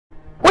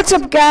What's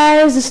up,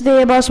 guys? This is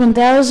the Boss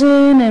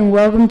 1000, and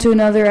welcome to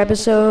another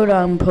episode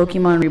on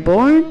Pokemon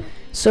Reborn.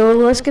 So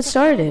let's get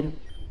started.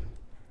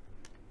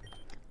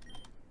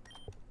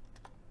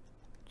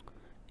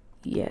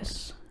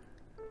 Yes.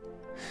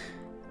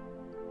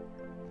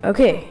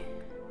 Okay.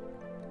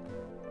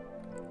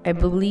 I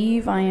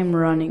believe I am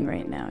running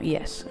right now.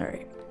 Yes. All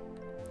right.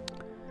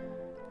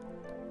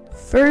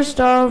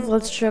 First off,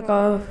 let's check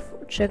our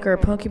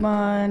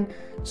Pokemon: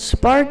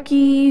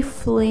 Sparky,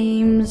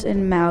 Flames,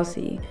 and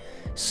Mouthy.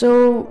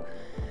 So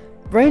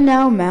right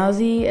now,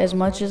 Mouthy, as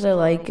much as I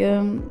like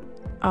him,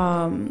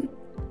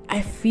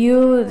 I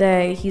feel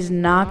that he's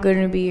not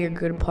going to be a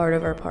good part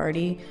of our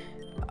party.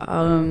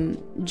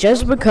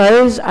 Just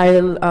because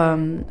I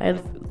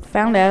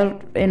found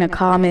out in a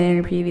comment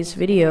in a previous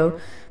video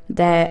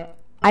that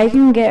I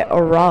can get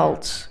a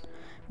Ralt,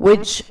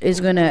 which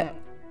is gonna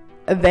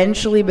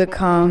eventually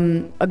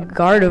become a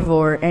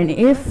Gardevoir, and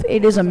if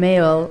it is a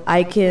male,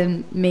 I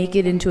can make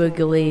it into a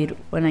Gallade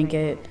when I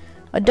get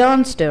a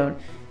Dawnstone.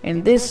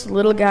 And this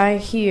little guy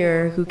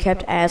here who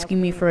kept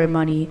asking me for my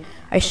money,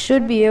 I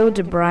should be able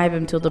to bribe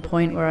him till the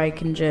point where I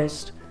can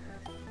just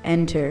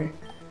enter,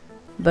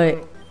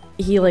 but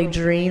he like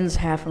drains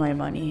half of my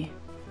money.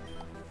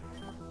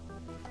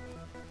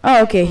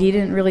 Oh, okay, he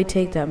didn't really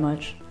take that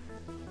much.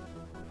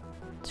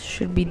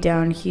 Should be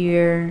down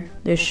here.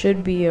 There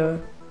should be a...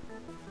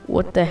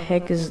 What the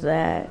heck is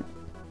that?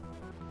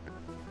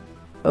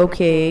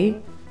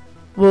 Okay.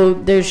 Well,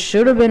 there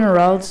should have been a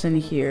Ralts in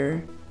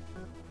here.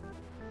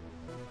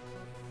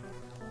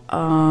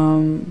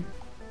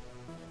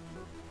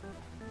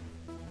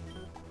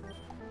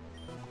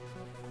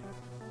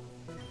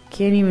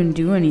 Can't even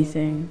do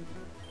anything.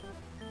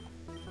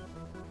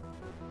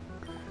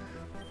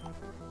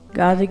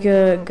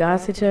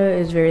 Gothita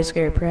is very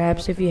scary.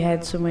 Perhaps if you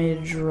had some way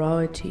to draw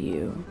it to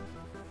you.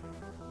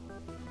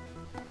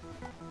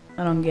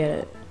 I don't get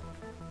it.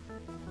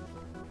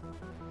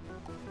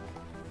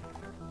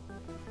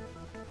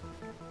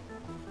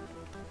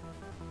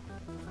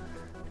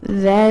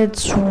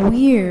 That's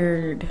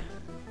weird.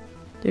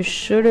 There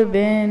should have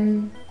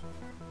been...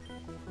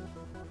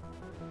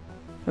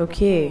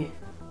 Okay.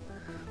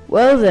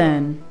 Well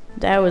then,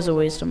 that was a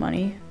waste of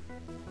money.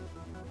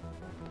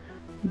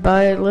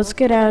 But let's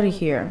get out of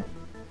here.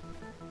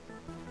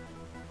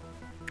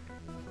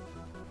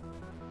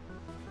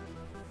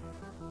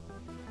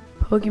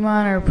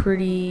 Pokemon are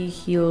pretty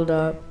healed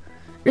up.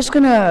 Just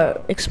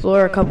gonna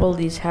explore a couple of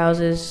these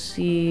houses,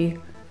 see...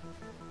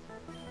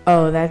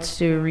 Oh, that's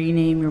to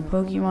rename your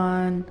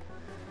Pokemon.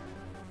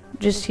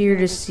 Just here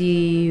to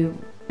see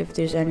if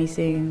there's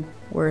anything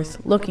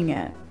worth looking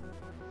at.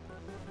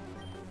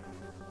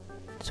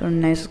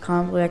 Some nice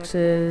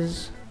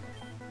complexes.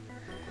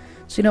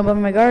 So you know about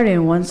my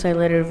garden, once I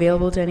let it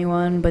available to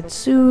anyone, but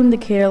soon the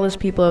careless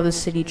people of the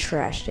city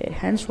trashed it.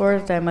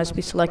 Henceforth, I must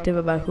be selective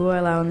about who I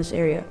allow in this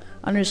area.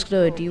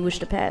 Understood. Do you wish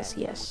to pass?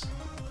 Yes.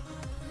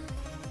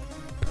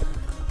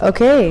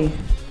 Okay.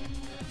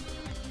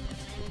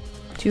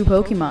 2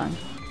 Pokemon.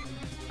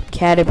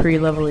 Caterpie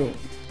level 8.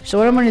 So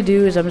what I'm going to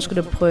do is I'm just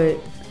going to put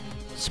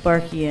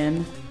Sparky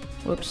in.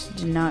 Whoops,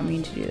 did not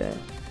mean to do that.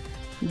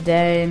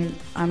 Then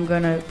I'm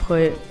going to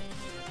put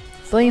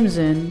Flames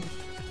in,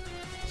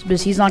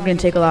 because he's not going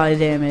to take a lot of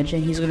damage,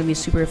 and he's going to be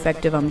super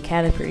effective on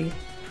Caterpie.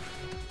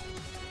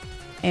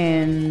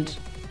 And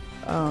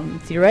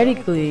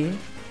theoretically,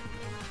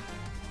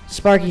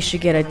 Sparky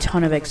should get a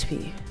ton of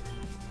XP.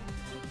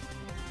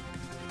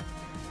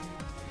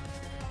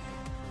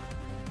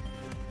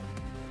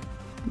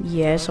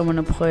 Yes, I'm going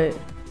to put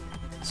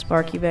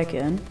Sparky back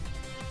in.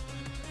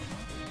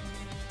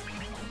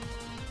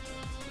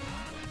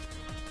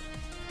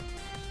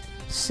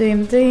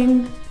 Same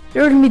thing.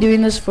 We're going to be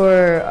doing this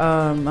for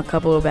a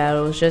couple of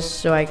battles, just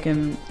so I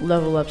can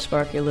level up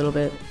Sparky a little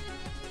bit.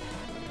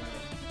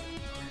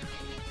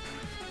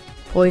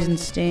 Poison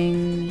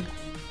Sting.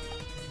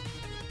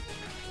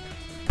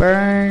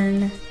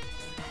 Burn.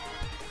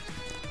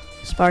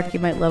 Sparky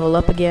might level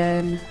up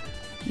again.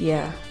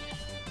 Yeah.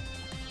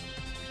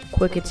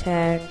 Quick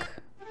Attack.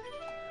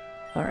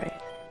 Alright.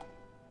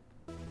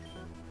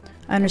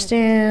 I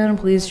understand.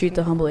 Please treat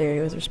the humble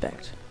area with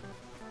respect.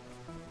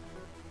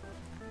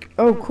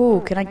 Oh,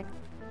 cool. I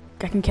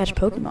can catch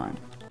Pokemon.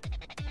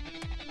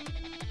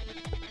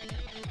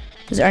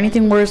 Is there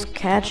anything worth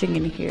catching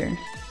in here?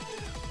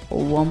 A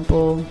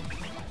Wumple.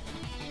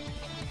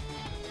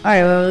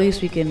 Alright, well, at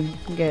least we can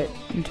get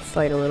into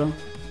fight a little.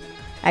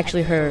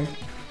 Actually, her.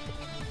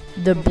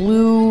 The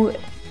blue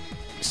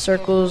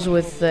circles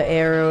with the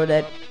arrow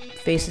that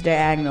faces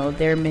diagonal,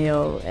 they're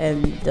male,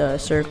 and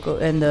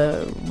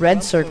the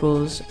red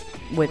circles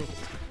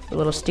with the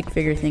little stick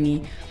figure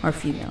thingy are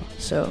female.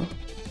 So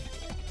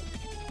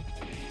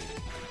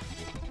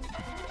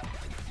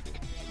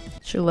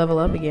should level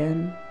up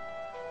again.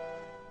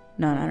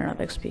 No, I don't have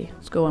XP.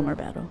 Let's go one more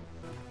battle.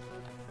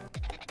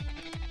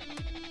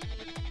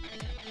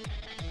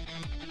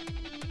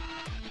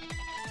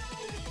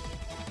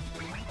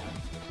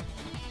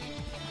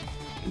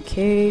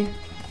 Okay.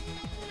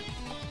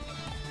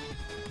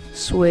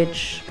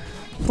 Switch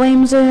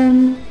Flames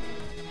in.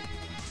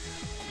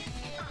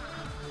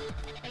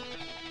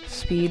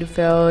 speed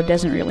fell,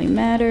 doesn't really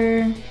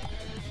matter.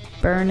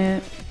 Burn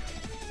it.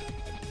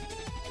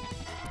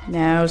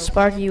 Now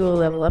Sparky will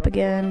level up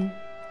again.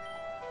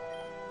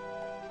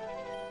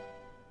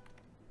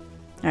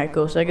 Alright,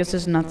 cool. So I guess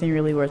there's nothing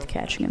really worth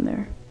catching in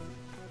there.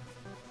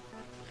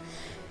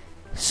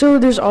 So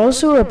there's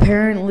also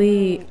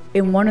apparently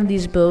in one of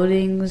these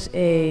buildings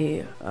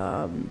a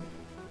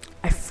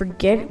I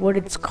forget what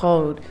it's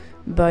called,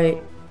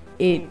 but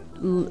it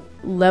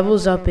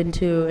levels up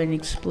into an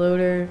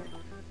exploder.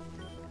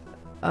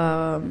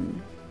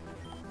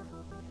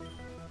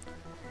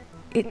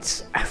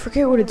 I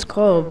forget what it's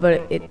called,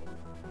 but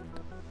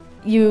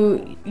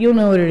you'll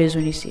know what it is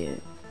when you see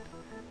it.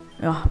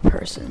 Oh,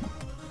 person.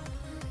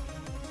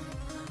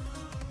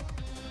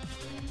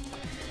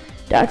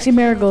 Doxy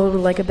Marigold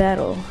would like a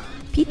battle.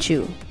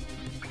 Pichu.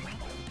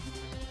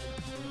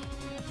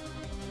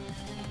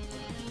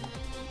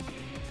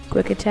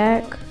 Quick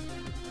attack.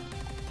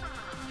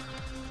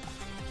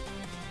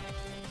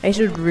 I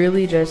should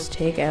really just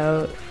take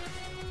out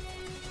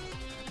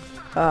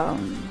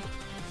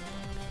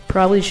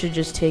probably should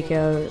just take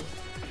out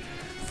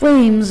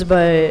Flames,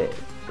 but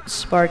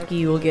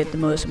Sparky will get the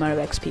most amount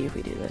of XP if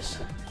we do this.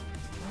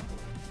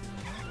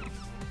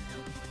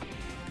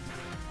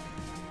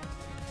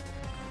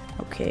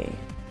 Okay.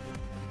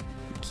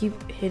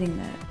 Keep hitting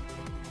that.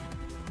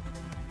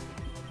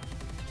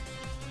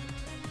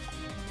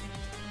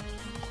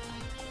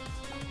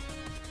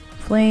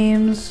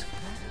 Flames.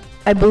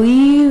 I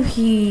believe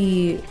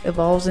he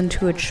evolves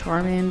into a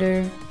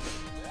Charmander.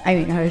 I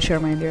mean, not a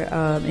Charmander,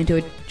 into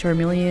a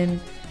Charmeleon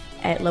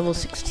at level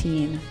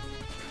 16.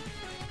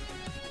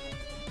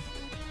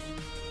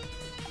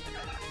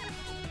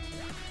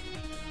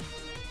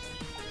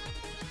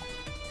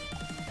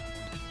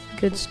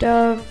 Good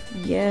stuff,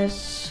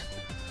 yes.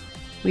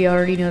 We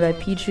already know that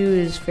Pichu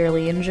is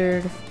fairly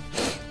injured.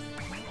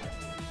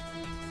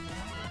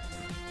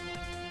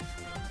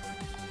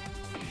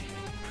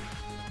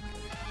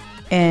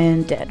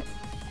 And dead.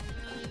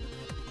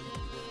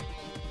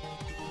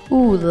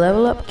 Ooh,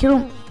 level up, kill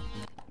him.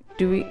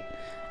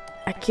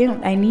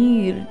 I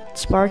need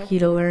Sparky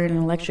to learn an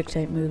electric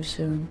type move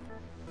soon.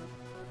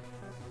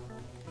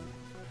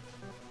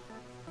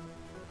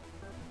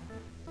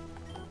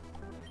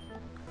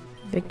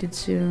 Evicted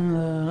soon,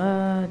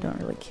 don't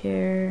really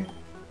care.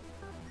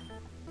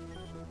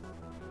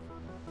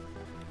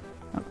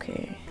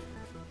 Okay.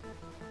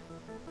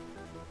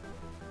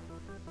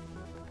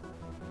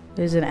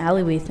 There's an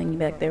alleyway thing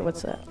back there,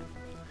 what's that?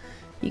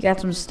 You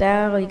got some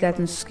style, you got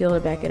some skill to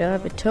back it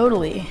up, but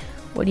totally.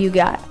 What do you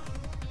got?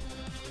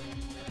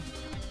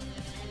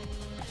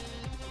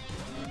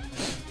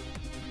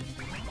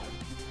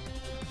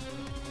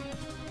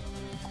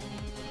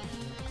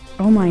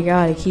 Oh my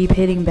god, I keep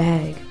hitting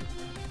bag.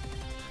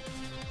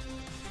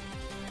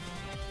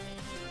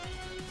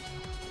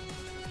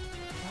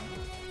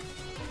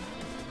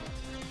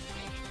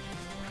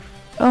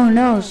 Oh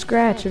no,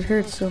 Scratch, it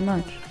hurts so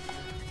much.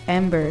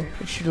 Ember,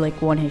 it should like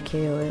one hit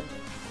KO it.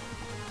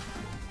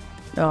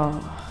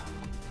 Oh,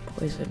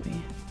 poisoned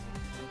me.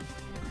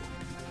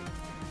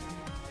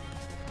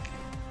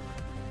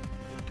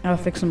 I'll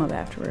fix them up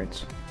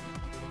afterwards.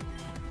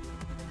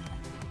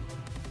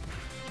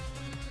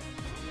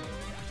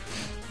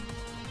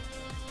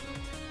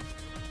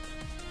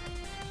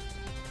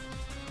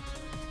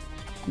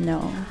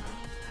 No.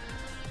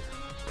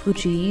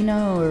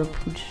 Puccino or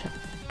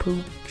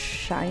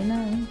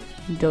Puccina?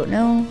 Don't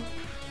know.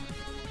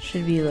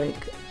 Should be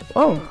like,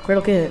 oh,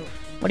 critical hit.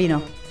 What do you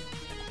know?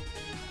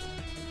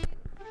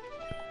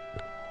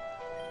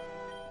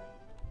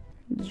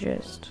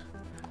 Just,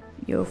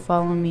 yo,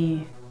 follow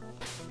me.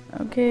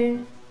 Okay,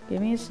 give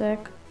me a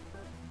sec.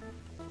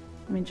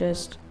 Let me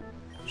just,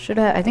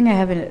 I think I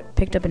haven't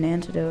picked up an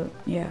antidote.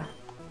 Yeah.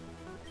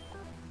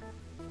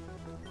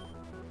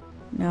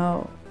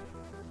 No.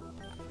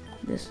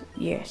 This,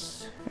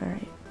 yes,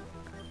 alright.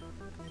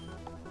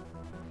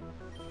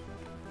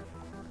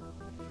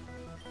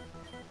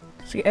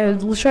 So,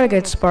 let's try to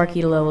get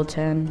Sparky to level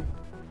 10.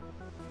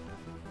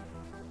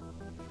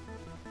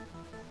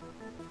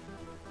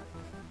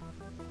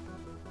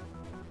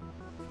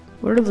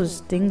 What are those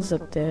things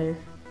up there?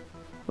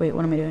 Wait,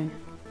 what am I doing?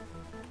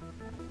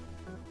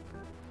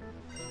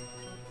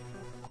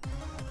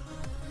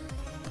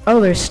 Oh,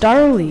 they're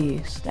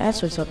Starlies.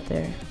 That's what's up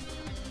there.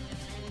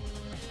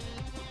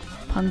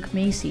 Punk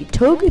Macy.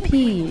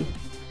 Togepi!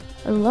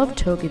 I love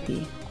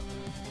Togepi.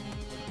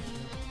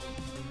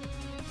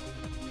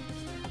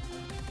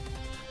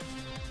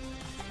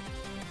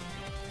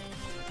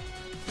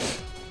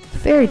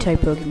 Fairy type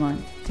Pokemon.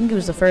 I think it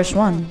was the first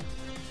one.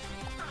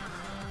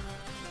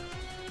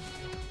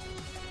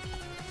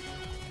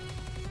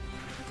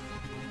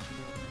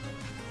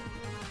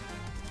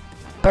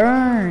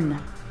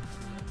 Burn!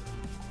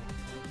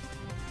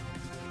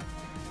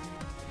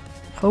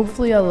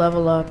 Hopefully I'll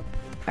level up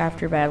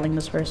after battling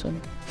this person.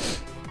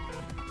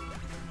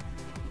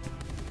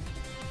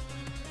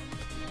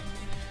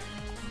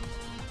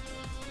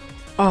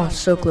 Oh,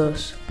 so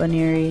close.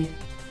 Baneri.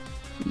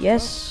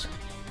 Yes.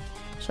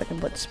 so I can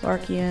put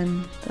Sparky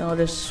in. Then I'll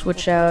just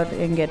switch out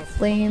and get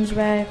Flames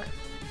back.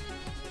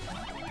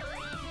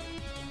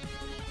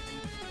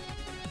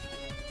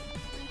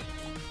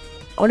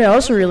 What I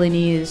also really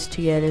need is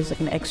to get is like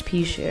an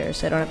XP share,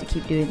 so I don't have to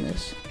keep doing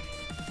this.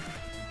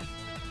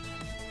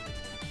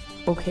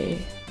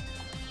 Okay.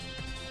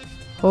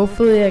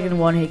 Hopefully I can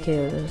one-hit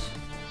KO this.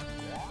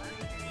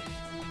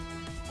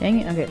 Dang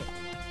it, okay.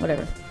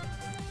 Whatever.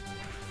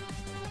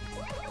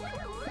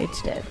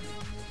 It's dead.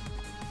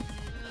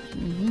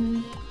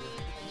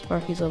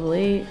 Sparky's level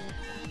 8.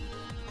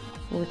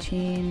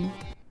 14.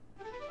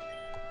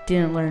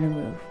 Didn't learn a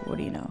move. What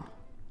do you know?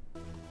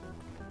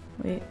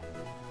 Wait.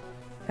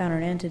 Found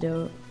an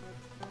antidote.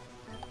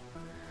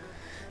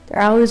 There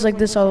are alleys like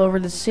this all over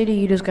the city.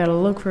 You just gotta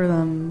look for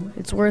them.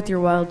 It's worth your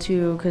while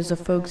too, because the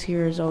folks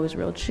here is always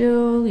real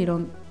chill.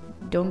 You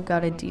don't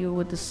gotta deal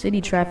with the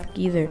city traffic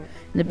either.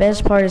 And the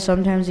best part is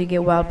sometimes you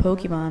get wild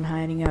Pokemon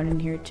hiding out in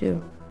here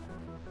too.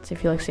 So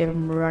if you like, say, if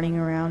I'm running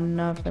around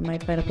enough, I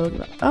might find a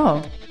Pokemon.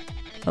 Oh,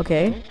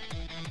 okay.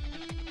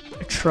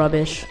 A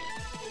Trubbish.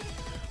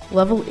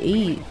 Level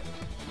 8.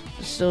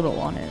 Still don't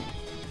want it.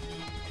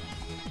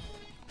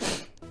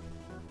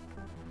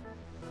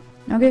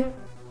 Okay.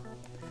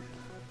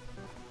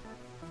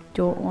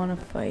 Don't want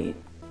to fight.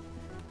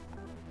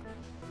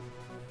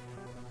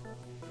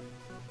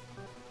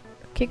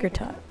 Kicker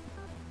tot.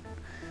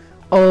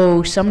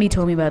 Oh, somebody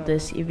told me about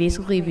this.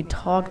 Basically, if you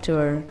talk to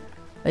her,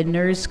 a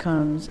nurse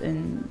comes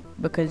and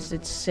because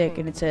it's sick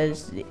and it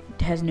says it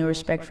has no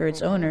respect for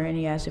its owner, and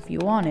he asks if you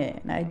want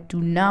it. And I do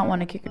not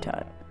want a kicker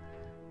tot.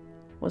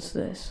 What's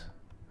this?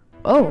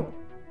 Oh.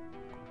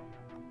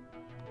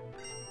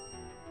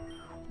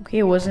 Okay,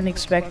 I wasn't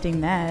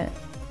expecting that.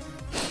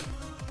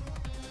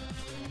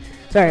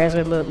 Sorry, guys, I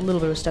have a little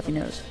bit of a stuffy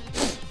nose.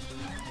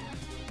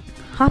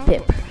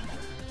 Hoppip.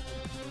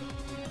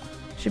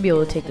 Should be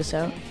able to take this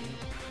out.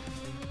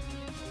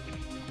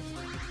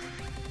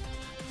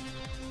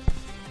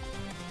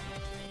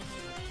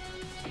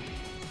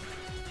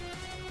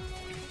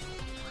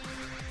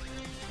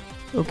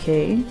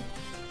 Okay.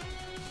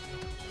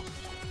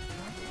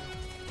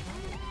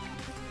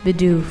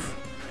 Bidoof.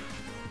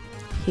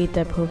 Hate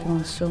that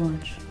Pokemon so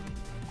much.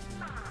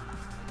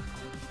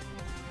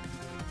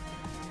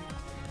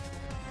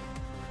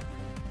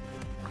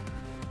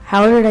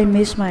 How did I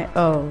miss my...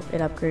 Oh,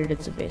 it upgraded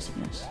its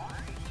evasiveness.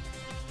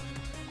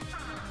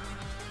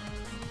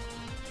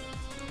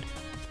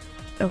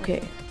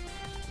 Okay.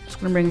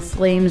 Just gonna bring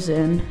Flames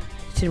in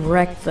to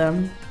wreck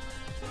them.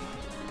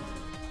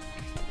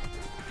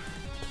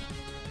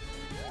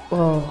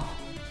 Oh.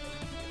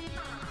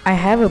 I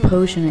have a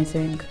potion, I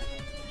think.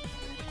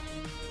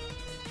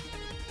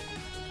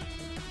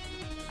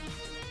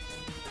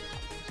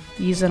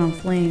 Use it on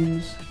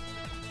Flames.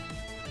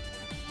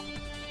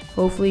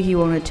 Hopefully he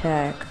won't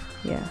attack.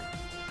 Yeah.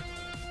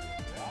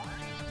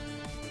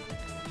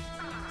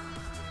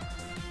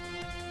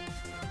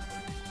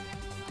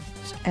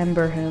 Just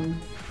Ember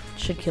him.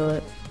 Should kill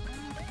it.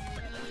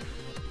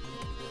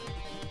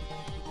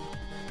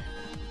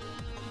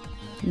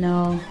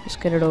 No, just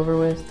get it over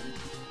with.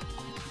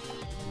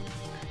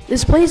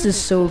 This place is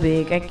so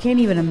big. I can't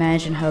even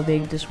imagine how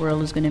big this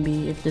world is gonna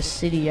be if this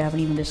city I haven't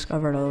even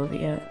discovered all of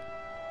it yet.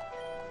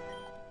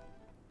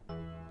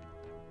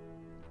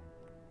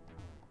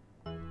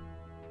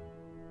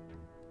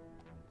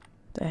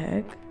 The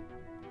heck?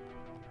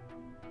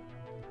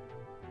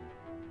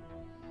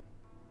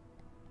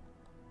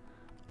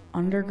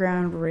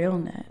 Underground rail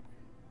net.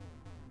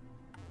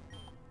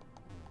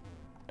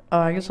 Oh,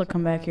 I guess I'll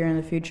come back here in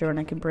the future and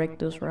I can break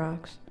those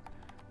rocks.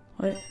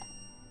 What?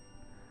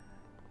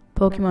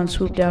 Pokemon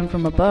swoop down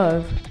from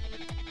above.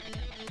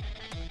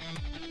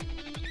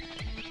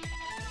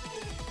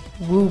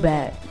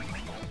 Woobat.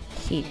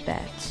 Hate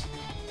bats.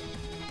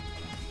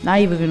 Not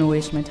even gonna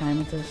waste my time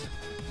with this.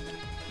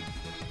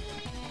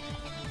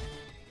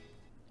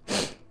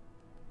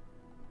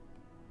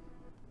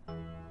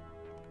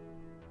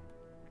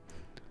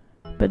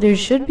 But there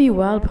should be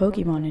wild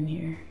Pokemon in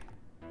here.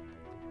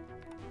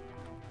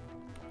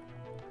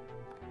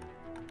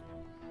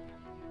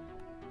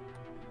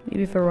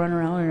 Maybe if I run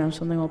around enough,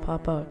 something will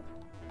pop up.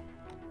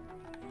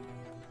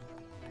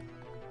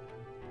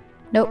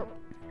 Nope.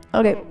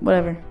 Okay,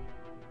 whatever.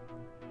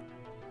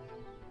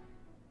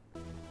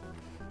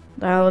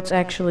 Now let's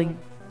actually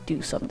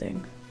do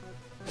something.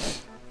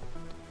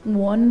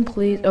 One,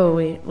 please. Oh,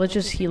 wait. Let's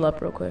just heal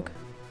up real quick.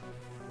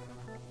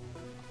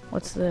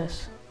 What's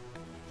this?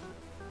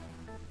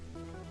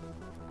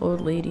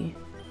 Old lady.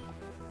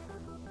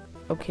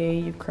 Okay,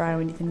 you cry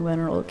when you think about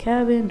an old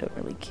cabin. Don't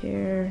really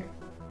care.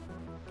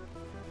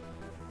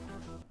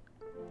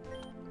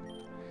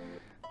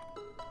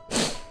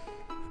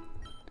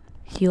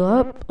 Heal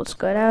up. Let's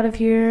get out of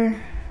here.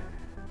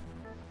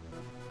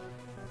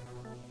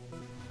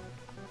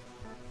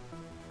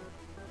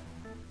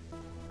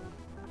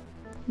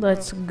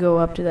 Let's go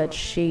up to that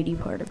shady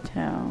part of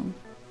town.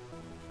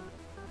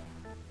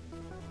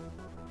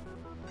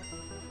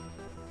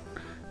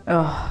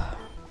 Oh.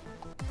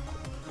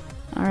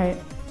 Alright.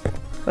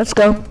 Let's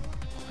go.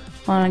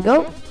 Wanna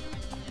go?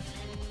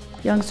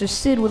 Youngster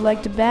Sid would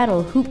like to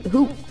battle. Hoop,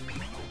 hoop.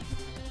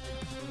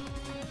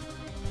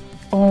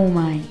 Oh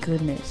my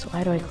goodness.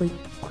 Why do I keep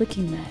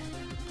clicking that?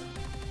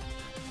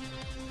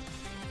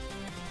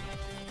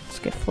 Let's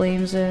get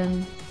flames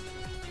in.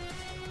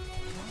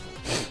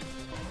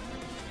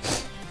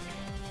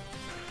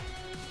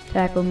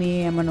 Tackle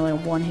me. I'm gonna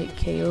like one-hit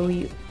KO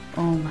you.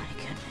 Oh my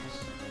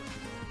goodness.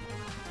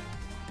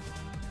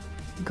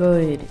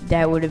 Good.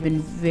 That would have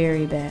been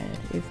very bad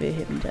if it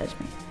hypnotized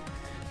me.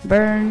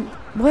 Burn.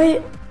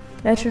 What?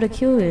 That should have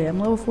killed it. I'm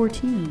level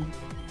 14.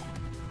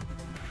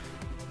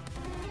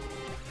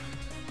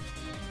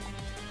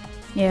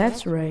 Yeah,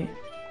 that's right.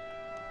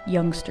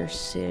 Youngster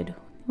Sid.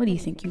 What do you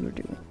think you were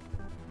doing?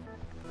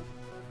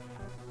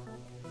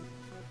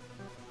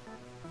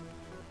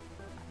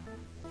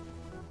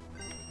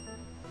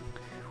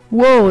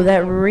 Whoa, that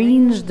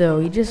range though.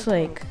 He just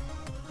like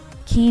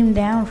came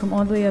down from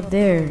all the way up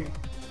there.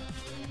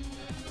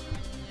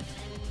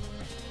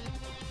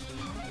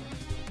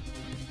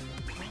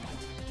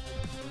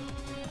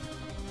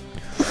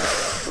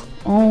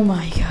 Oh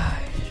my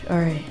gosh.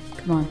 Alright,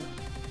 come on.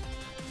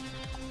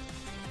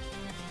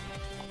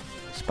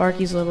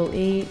 Sparky's level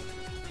 8.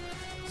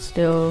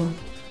 Still.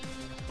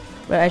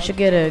 But I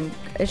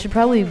should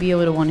probably be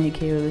able to one-hit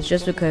KO this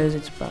just because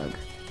it's bug.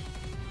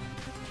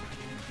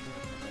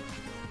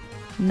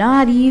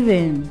 Not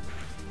even.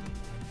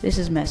 This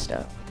is messed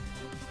up.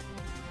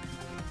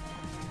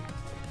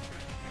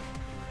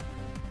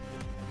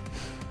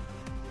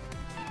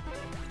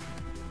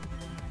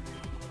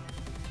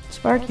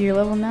 Sparky, you're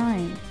level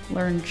 9.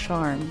 Learn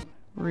Charm.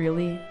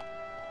 Really?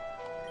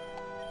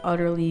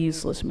 Utterly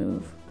useless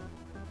move.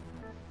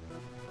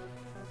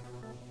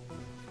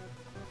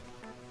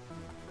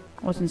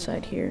 What's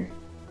inside here?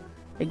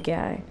 A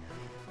guy.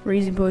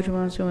 Raising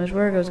Pokemon is so much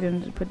work. I was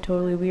going to put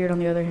totally weird. On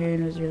the other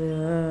hand, it was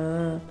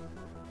really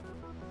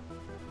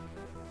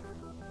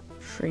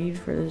trade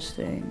for this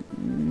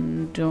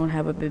thing. Don't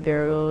have a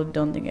Biberial.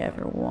 Don't think I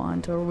ever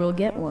want or will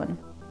get one.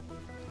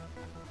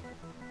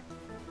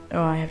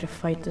 Oh, I have to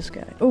fight this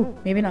guy. Oh,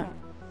 maybe not.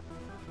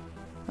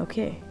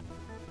 Okay.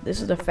 This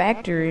is the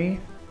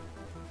factory.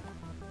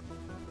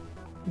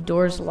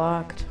 Door's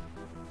locked.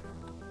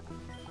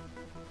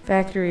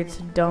 Factory, it's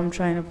dumb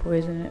trying to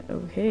poison it.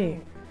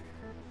 Okay.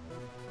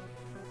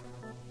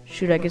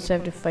 Shoot, I guess I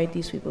have to fight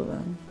these people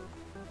then.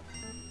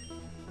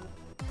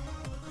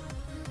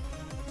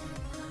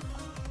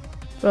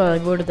 Oh, I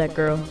voted that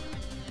girl.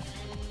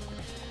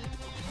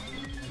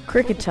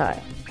 Cricket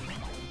tie.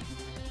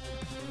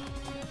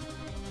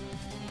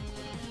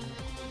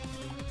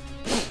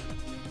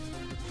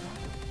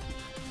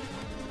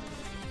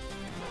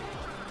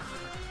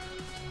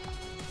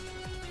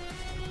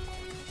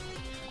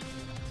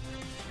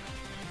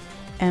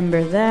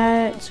 Ember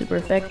that. Super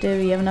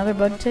effective. You have another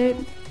bug tape?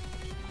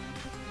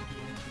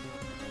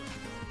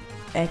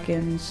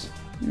 Ekans.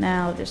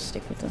 Now I'll just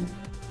stick with them.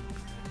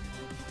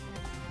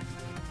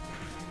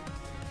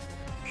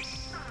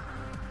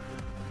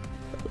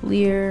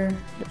 Leer.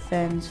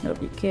 Defense.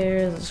 Nobody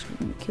cares. This is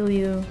gonna kill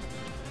you.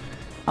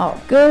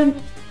 Oh, good.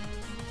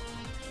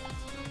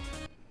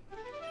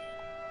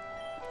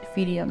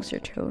 Defeat a youngster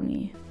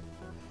Tony.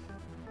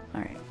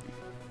 Alright.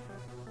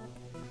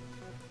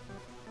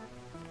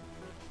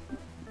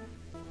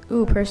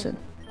 Ooh, person.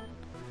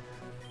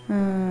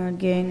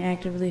 Gang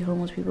actively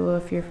homeless people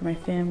have fear for my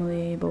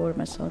family, but what if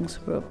my sons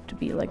grow up to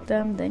be like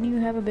them? Then you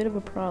have a bit of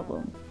a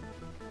problem.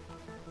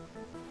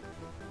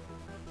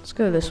 Let's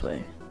go this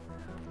way.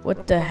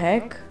 What the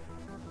heck?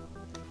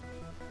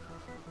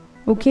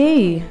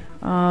 Okay. If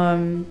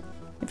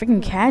I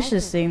can catch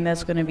this thing,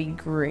 that's gonna be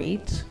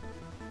great.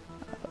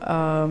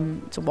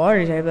 It's a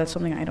water type, that's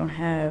something I don't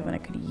have and I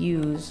could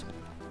use.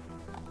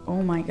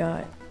 Oh my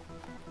god.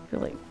 I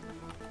feel like...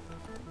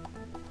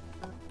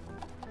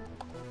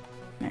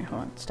 Alright,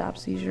 hold on. Stop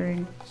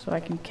seizuring so I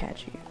can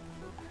catch you.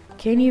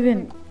 Can't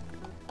even...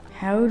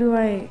 How do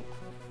I...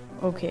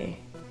 Okay.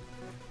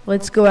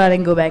 Let's go out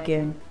and go back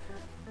in.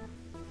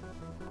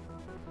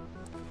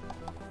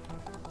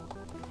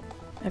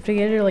 I have to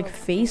get her to like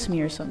face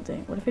me or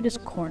something. What if I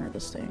just corner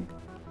this thing?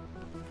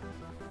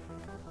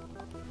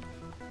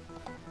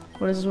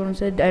 What is this one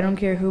said? I don't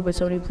care who, but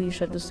somebody please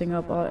shut this thing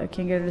up. I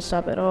can't get her to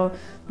stop at all.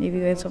 Maybe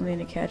we had something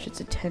to catch its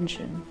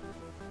attention.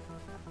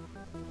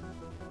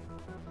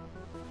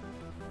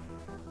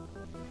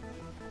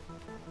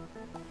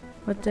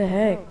 What the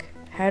heck?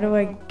 How do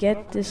I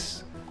get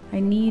this? I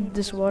need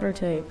this water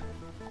type.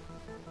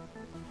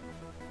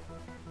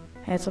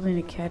 I had something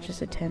to catch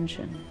its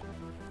attention.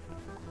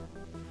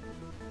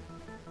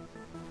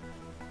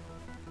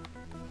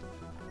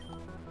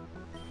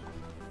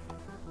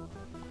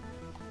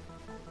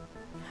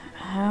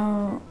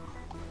 How?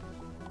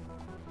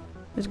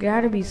 There's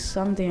gotta be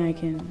something I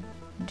can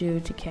do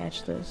to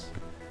catch this.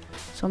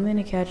 Something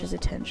to catch his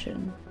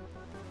attention.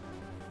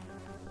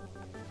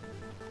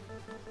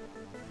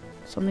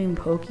 Something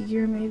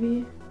Pokegear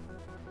maybe?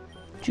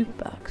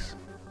 Jukebox.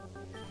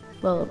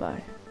 Lullaby.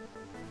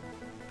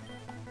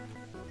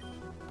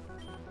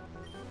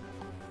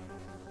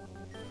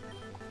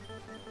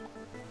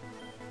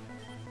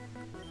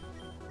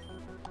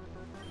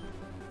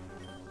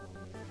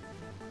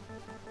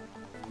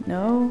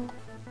 No?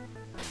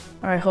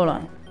 Alright, hold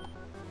on.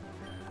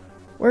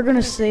 We're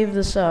gonna save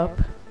this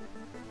up.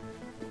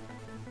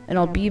 And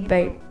I'll be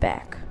right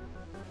back.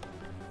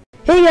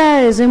 Hey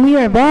guys, and we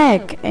are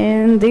back.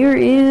 And there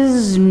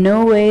is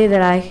no way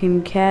that I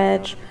can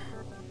catch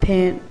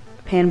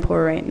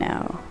Panpour right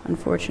now,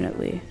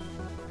 unfortunately.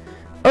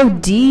 Oh,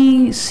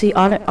 D, see,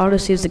 auto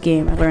saves the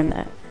game. I learned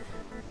that.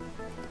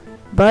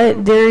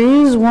 But there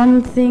is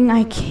one thing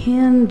I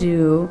can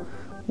do,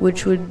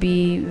 which would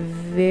be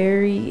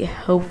very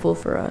helpful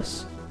for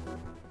us.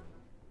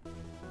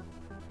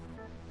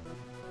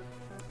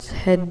 Let's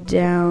head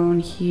down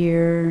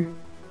here.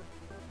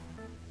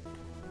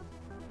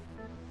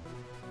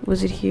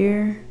 Was it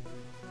here?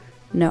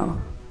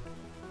 No.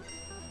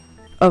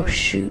 Oh,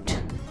 shoot.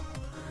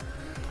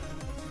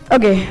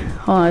 Okay,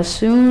 hold on. As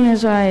soon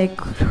as I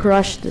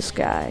crush this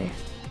guy.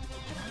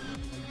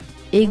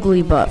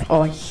 Igglybuff.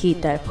 Oh, I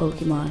hate that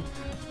Pokemon.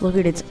 Look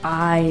at its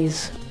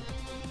eyes.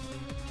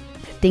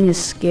 That thing is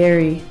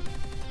scary.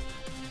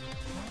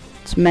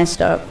 It's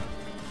messed up.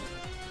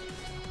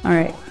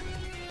 Alright.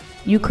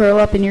 You curl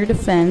up in your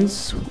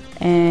defense,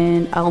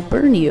 and I'll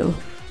burn you.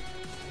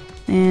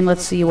 And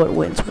let's see what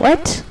wins.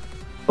 What?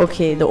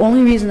 Okay, the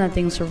only reason that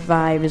thing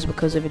survived is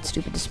because of its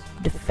stupid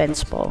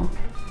defense ball.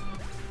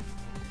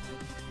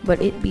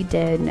 But it be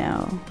dead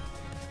now.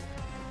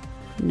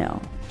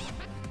 No.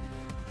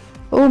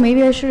 Oh,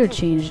 maybe I should have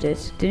changed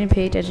it. Didn't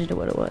pay attention to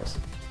what it was.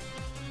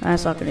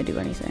 That's not going to do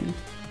anything.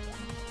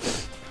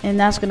 And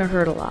that's going to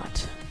hurt a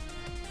lot.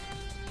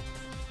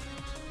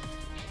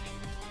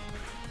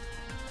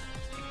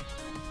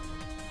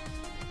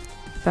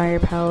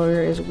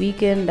 Firepower is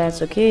weakened.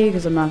 That's okay,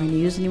 because I'm not going to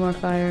use any more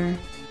fire.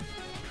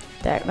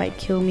 That might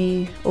kill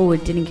me. Oh,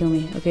 it didn't kill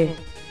me. Okay.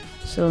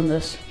 Still in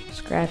this.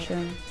 Scratch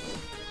him.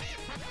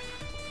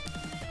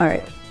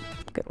 Alright.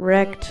 Get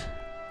wrecked.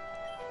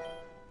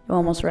 You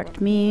almost wrecked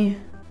me.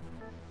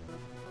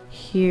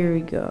 Here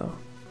we go.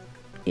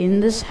 In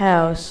this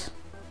house.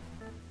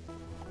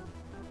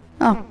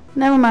 Oh,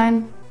 never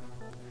mind.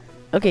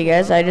 Okay,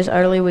 guys, I just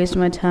utterly wasted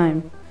my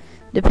time.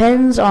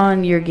 Depends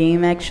on your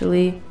game,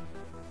 actually.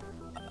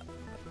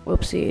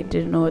 Whoopsie,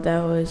 didn't know what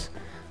that was.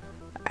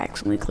 I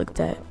accidentally clicked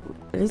that.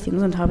 Are there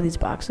things on top of these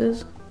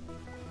boxes?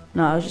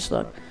 No, I was just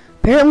look.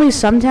 Apparently,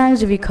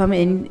 sometimes if you come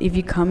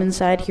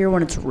inside here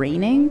when it's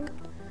raining,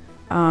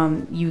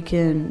 you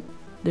can.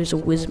 There's a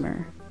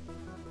Whismer.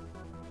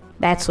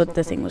 That's what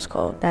the thing was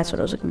called. That's what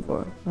I was looking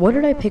for. What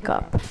did I pick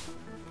up?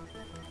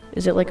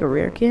 Is it like a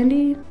rare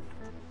candy?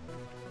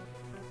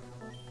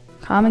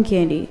 Common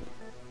candy.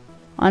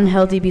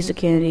 Unhealthy piece of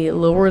candy. It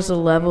lowers the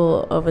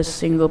level of a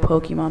single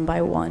Pokemon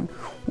by 1.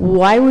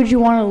 Why would you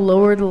want to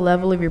lower the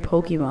level of your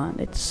Pokemon?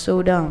 It's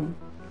so dumb.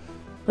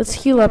 Let's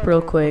heal up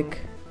real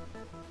quick.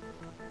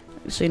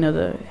 So you know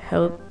the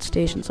health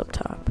station's up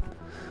top.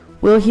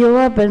 We'll heal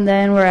up and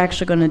then we're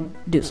actually gonna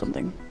do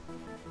something.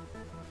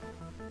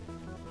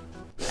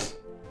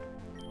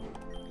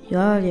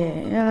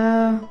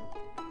 Yeah.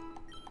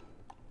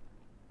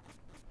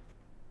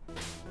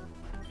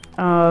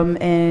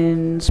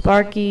 And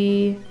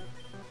Sparky.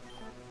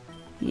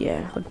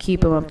 Yeah, I'll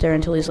keep him up there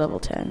until he's level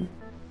 10.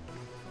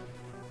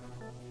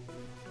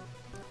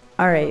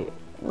 Alright,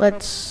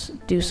 let's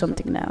do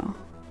something now.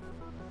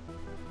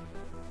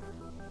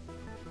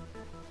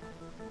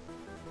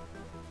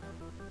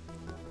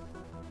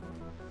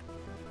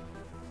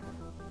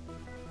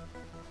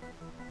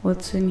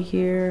 What's in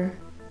here?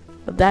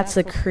 Oh, that's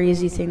the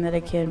crazy thing that I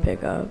can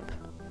pick up.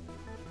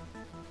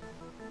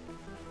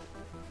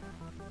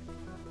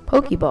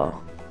 Pokeball.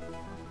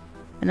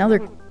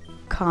 Another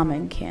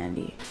common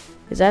candy.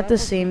 Is that the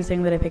same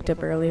thing that I picked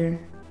up earlier?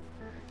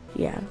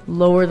 Yeah,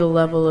 lower the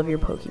level of your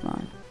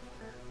Pokemon.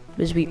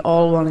 Because we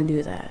all want to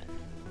do that.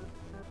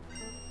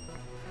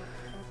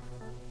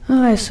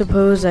 Oh, I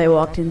suppose I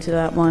walked into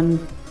that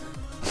one.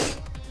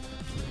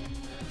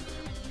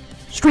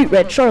 Street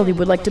Red Charlie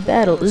would like to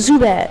battle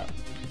Zubat.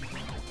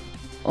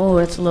 Oh,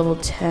 that's level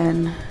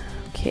 10.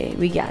 Okay,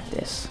 we got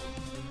this.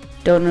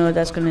 Don't know what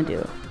that's gonna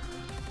do.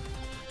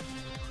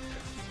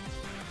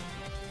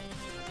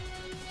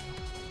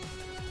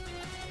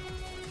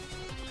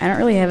 I don't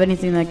really have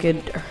anything that could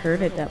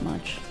hurt it that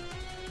much.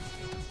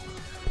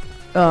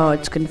 Oh,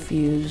 it's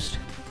confused.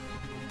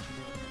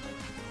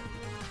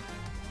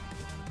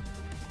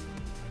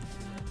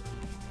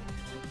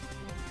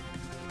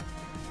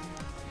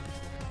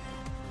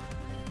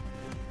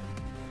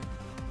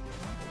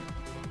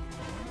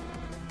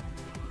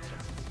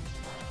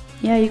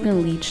 Yeah, you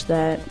can leech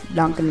that.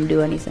 Not gonna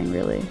do anything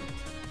really.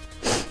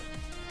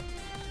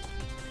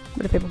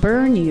 But if I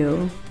burn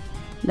you,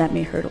 that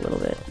may hurt a little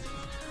bit.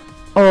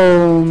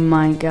 Oh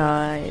my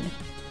god.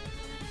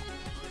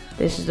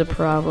 This is the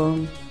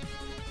problem.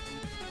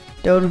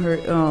 Don't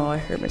hurt. Oh, I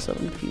hurt myself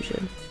in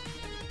fusion.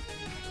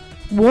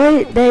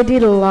 What? That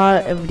did a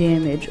lot of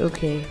damage.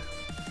 Okay.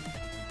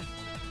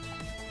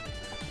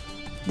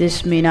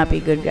 This may not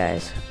be good,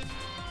 guys.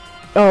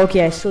 Oh,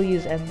 okay. I still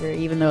use Ember,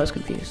 even though I was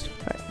confused.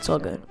 Alright, it's all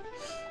good.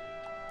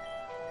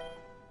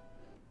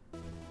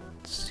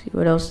 Let's See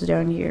what else is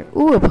down here.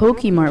 Ooh, a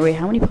Pokemart. Wait,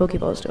 how many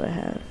Pokeballs do I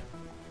have?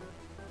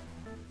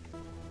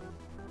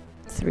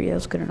 3,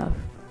 that's good enough.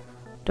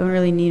 Don't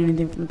really need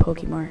anything from the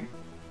Pokemart.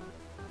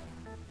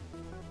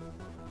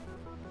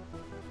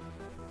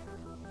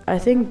 I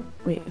think,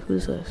 wait,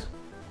 who's this?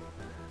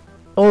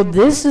 Oh,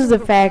 this is the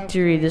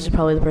factory. This is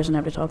probably the person I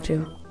have to talk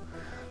to.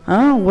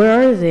 Oh,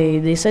 where are they?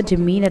 They said to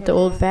meet at the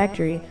old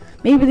factory.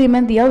 Maybe they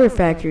meant the other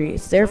factory.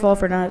 It's their fault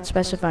for not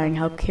specifying.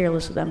 How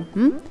careless of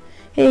them.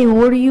 Hey,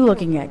 what are you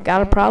looking at?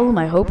 Got a problem?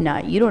 I hope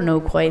not. You don't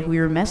know quite who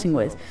you're messing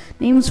with.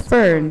 Name's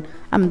Fern.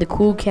 I'm the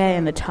cool cat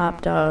and the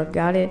top dog.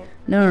 Got it?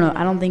 No,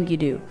 I don't think you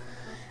do.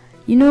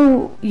 You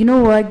know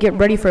what? Get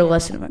ready for a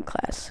lesson in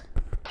class.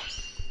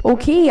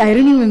 Okay, I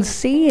didn't even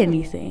say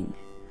anything.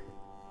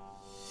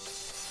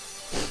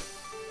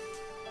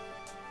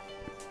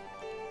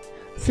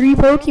 Three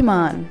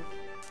Pokemon.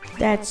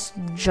 That's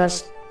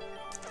just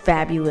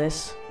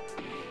fabulous.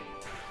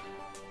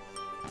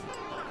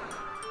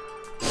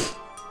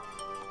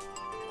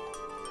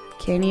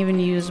 Can't even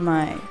use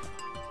my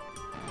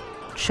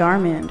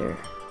Charmander.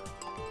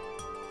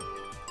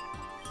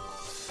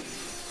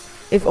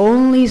 If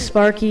only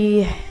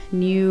Sparky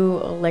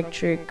knew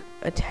electric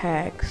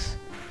attacks,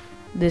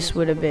 this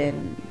would have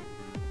been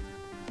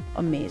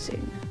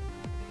amazing.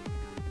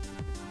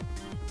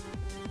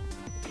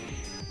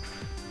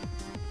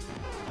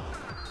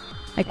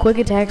 My quick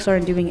attacks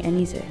aren't doing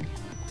anything.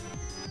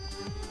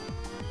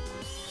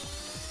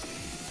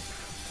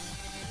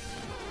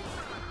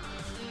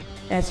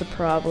 That's a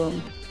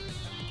problem.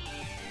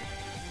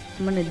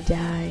 I'm gonna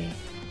die.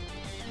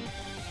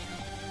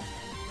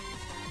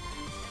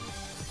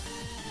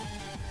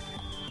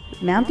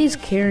 Mounty's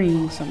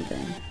carrying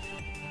something.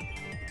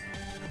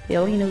 They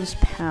only knows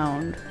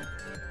pound.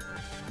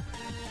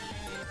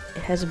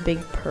 It has a big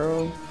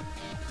pearl.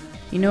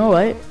 You know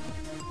what?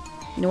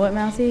 You know what,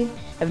 Mouthy?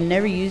 I've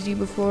never used you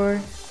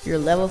before. You're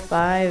level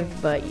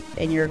 5,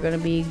 and you're gonna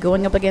be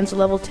going up against a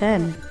level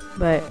 10.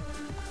 But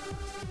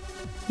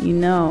you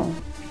know.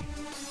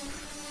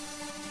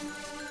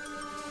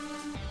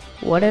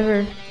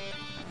 Whatever.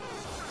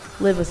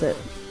 Live with it.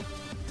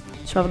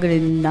 It's probably gonna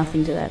do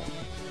nothing to that.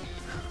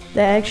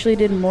 That actually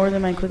did more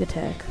than my quick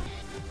attack.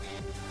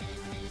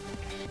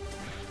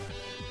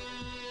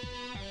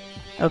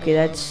 Okay,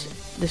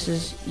 this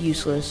is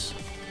useless.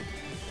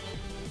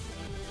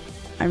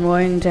 I'm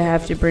going to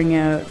have to bring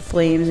out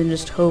Flames and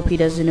just hope he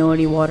doesn't know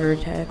any water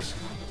attacks.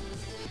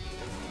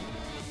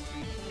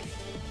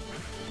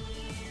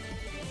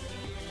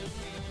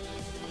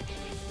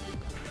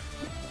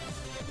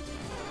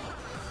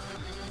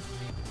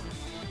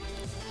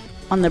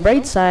 On the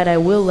bright side, I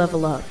will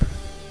level up.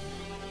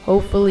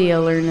 Hopefully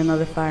I'll learn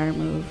another fire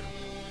move.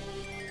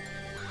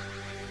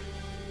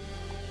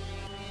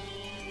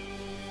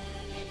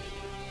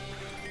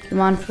 Come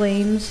on,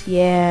 Flames.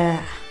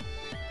 Yeah.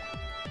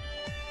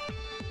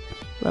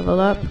 Level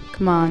up.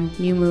 Come on.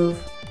 New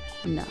move.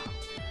 No.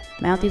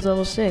 Mouthy's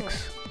level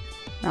 6.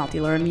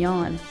 Mouthy learned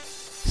Yawn.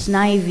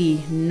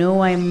 Snivy.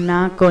 No, I'm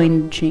not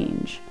going to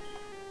change.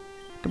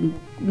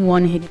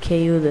 One-hit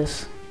KO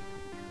this.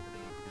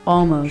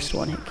 Almost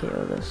one-hit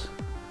KO this.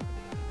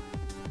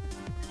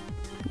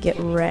 Get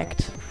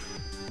wrecked.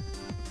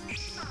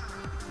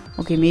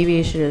 Okay, maybe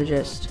I should have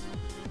just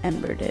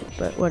embered it,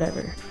 but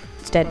whatever.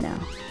 It's dead now.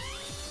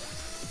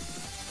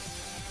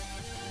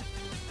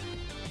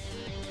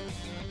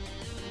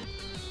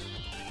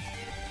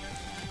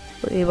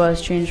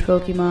 Levi's changed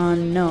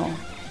Pokemon? No.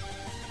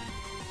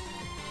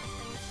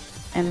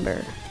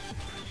 Ember.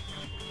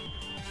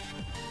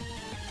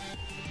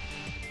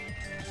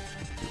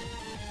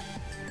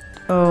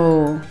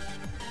 Oh.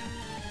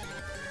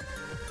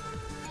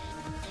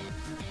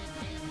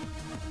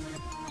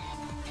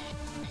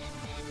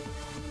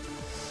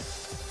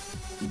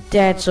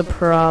 That's a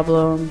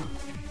problem.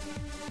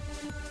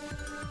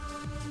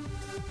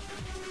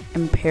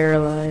 I'm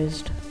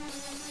paralyzed.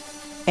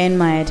 And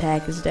my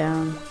attack is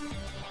down.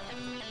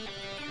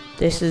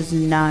 This is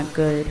not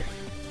good.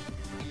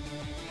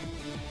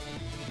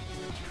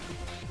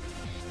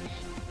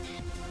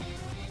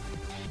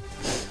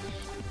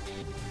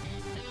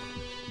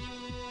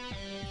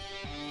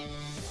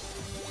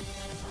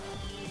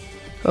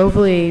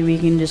 Hopefully we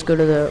can just go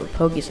to the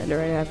Poke Center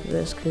right after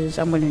this, because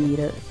I'm going to need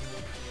it.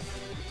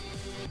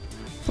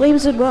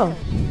 Flames did well.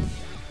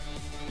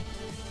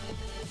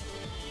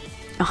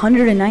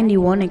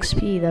 191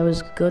 XP, that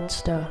was good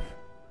stuff.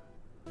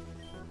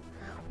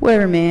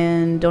 Whatever,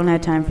 man, don't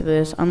have time for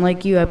this.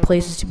 Unlike you, I have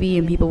places to be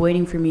and people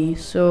waiting for me.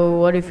 So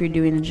what if you're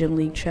doing the Gym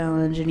League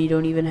challenge and you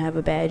don't even have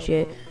a badge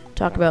yet?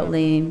 Talk about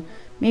lame.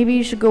 Maybe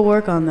you should go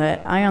work on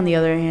that. I, on the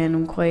other hand,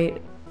 am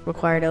quite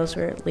required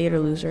elsewhere. Later,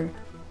 loser.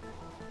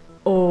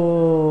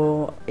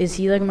 Oh, is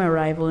he like my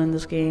rival in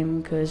this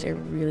game? Because I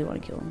really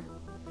want to kill him.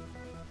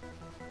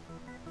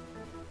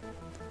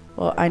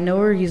 Well, I know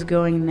where he's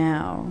going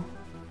now.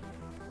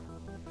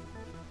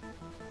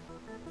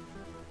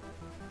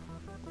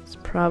 It's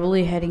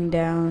probably heading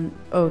down,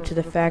 to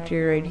the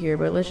factory right here,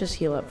 but let's just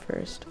heal up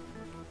first.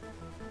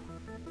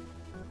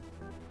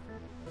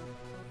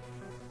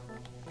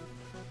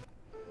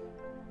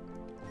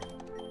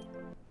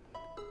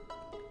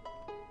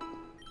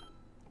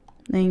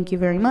 Thank you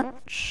very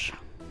much,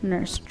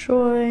 Nurse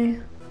Joy.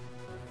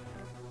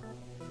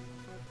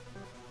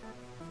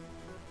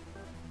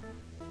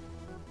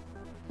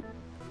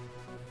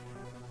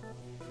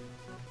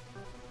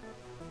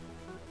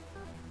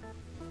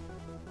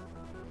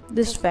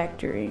 This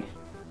factory.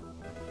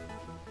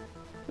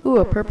 Ooh,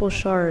 a purple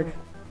shard.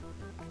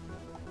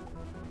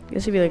 I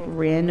guess if you like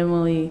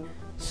randomly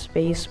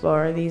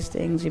spacebar these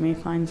things, you may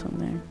find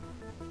something.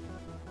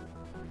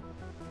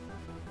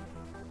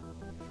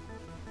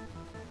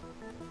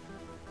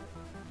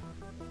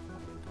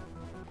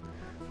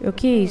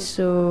 Okay,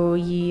 so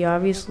he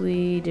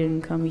obviously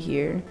didn't come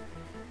here,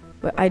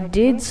 but I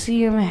did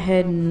see him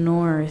head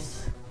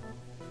north.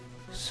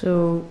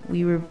 So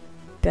we were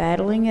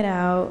battling it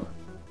out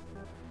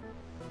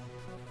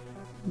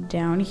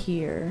down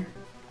here.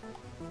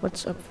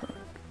 What's up front?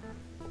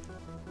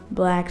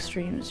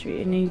 Blackstream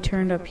Street, and then he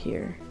turned up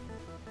here.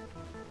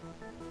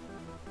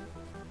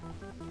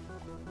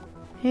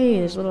 Hey,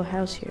 there's a little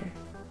house here.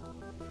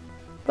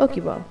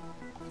 Pokeball.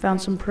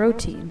 Found some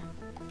protein.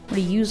 I'm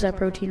gonna use that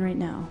protein right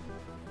now.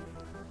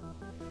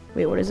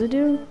 Wait, what does it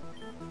do?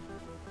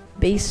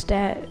 Base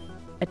stat,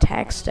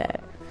 attack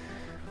stat.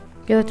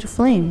 Get that to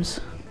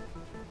flames.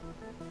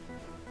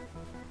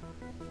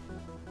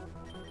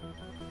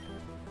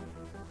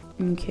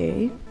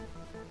 Okay.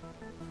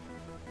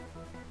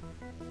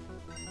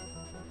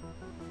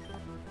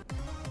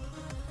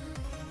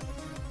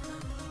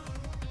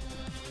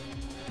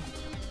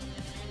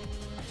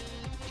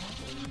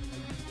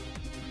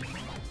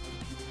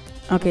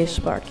 Okay,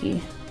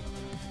 Sparky.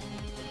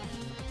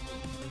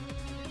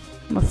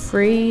 I'm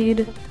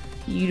afraid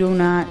you do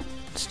not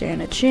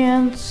stand a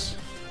chance.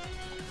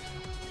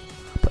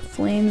 I'll put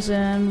flames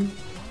in.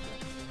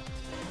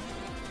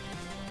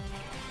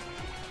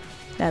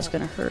 That's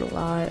gonna hurt a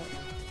lot.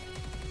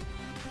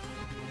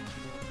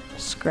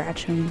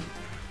 Scratch him.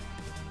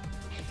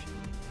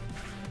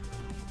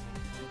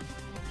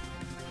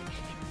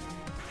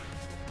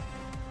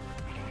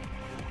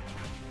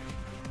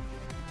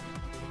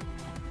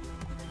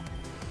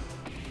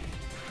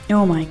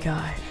 Oh my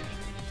god.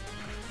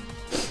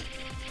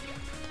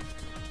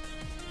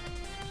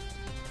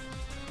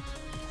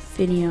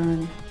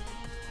 Finion.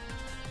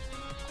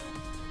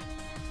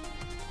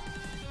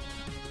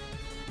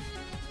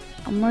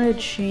 I'm gonna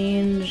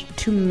change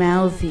to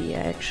Mouthy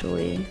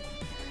actually,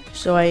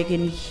 so I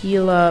can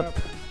heal up.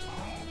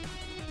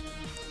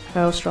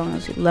 How strong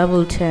is he?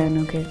 Level 10,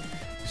 okay.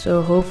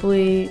 So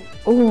hopefully,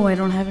 oh, I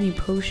don't have any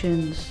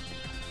potions.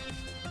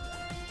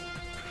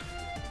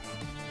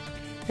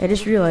 I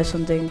just realized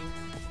something.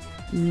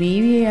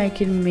 Maybe I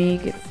can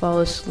make it fall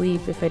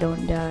asleep if I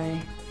don't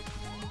die.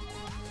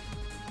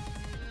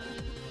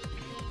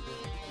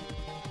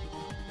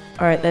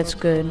 Alright, that's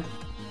good.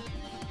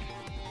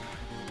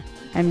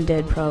 I'm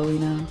dead probably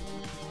now.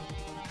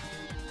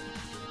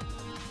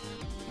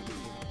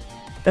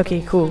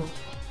 Okay, cool.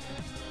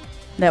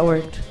 That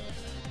worked.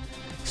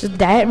 So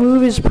that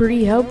move is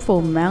pretty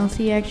helpful.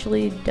 Mouthy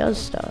actually does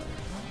stuff.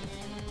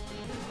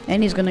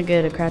 And he's gonna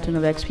get a crap ton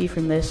of XP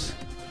from this.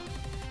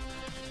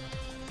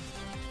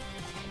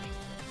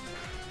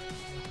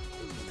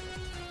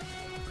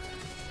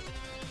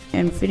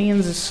 And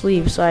Finion's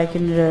asleep, so I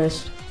can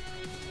just...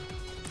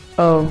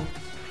 Oh.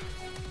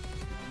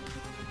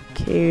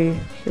 Okay,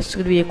 this is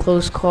gonna be a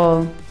close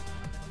call.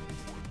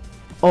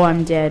 Oh,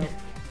 I'm dead.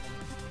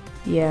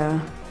 Yeah.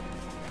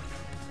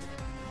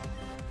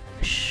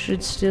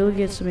 Should still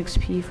get some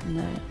XP from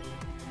that.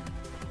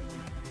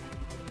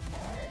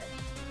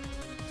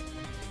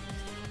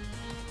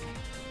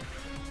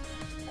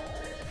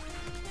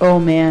 Oh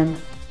man.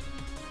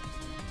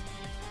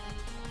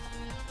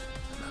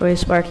 Okay,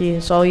 Sparky,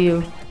 it's all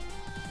you.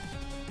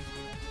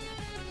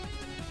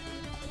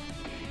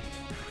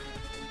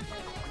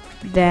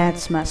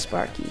 That's my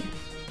Sparky.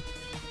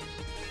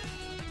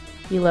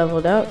 He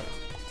leveled up.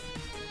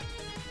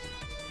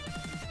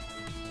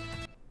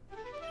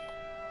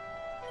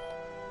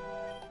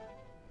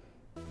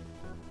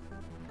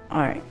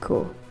 Alright,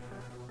 cool.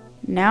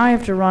 Now I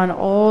have to run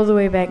all the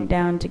way back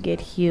down to get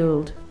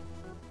healed.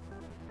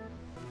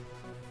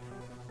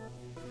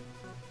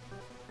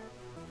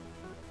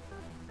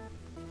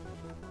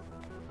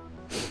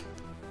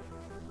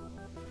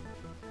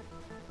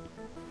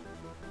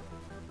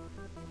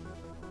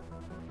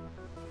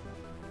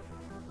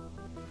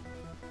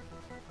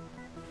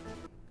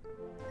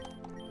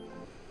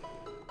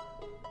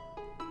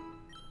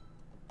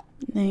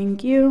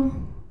 Thank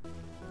you.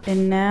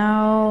 And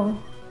now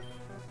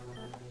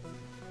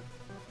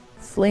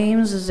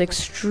Flames is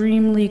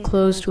extremely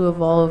close to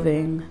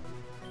evolving.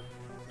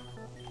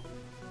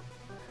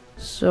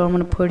 So I'm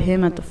gonna put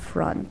him at the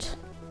front.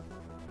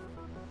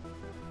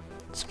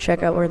 Let's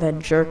check out where that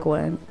jerk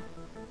went.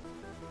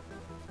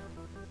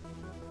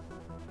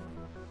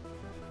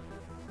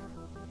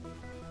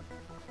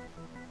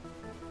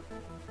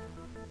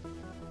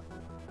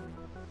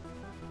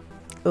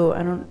 Oh,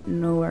 I don't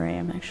know where I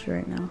am actually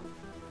right now.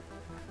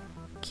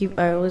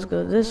 I always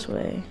go this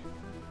way.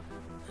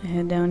 I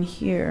head down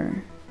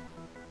here.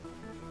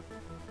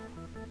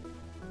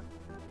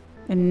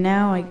 And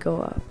now I go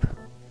up.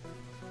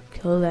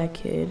 Kill that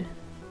kid.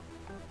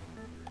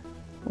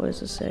 What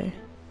does it say?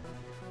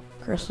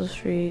 Crystal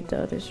Street,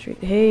 the other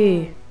street.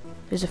 Hey,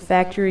 there's a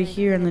factory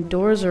here and the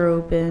doors are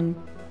open.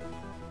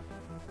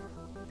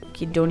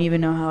 You don't even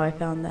know how I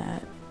found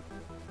that.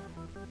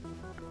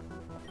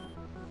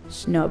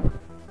 Snub.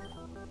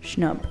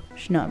 Schnub.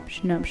 Schnub.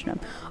 Schnub.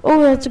 Schnub.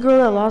 Oh, that's a girl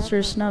that lost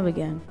her snub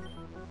again.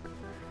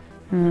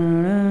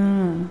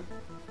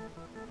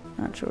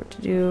 Not sure what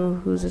to do.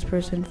 Who's this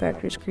person?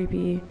 Factory's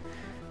creepy.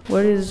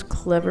 What does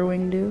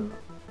Cleverwing do?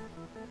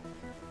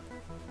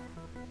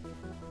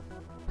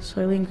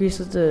 Slightly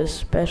increases the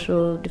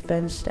special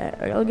defense stat.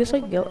 I guess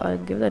I'll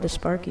give that to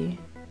Sparky.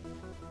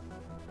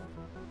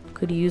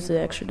 Could use the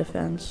extra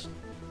defense.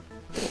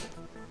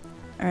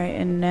 Alright,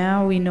 and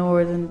now we know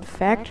where the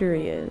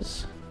factory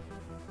is.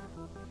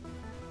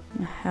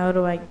 How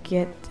do I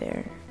get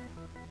there?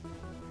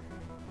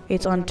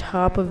 It's on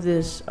top of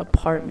this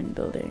apartment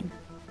building.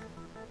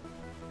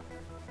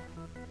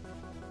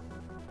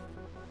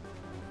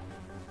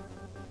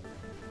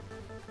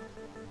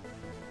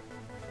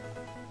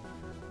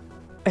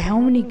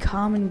 How many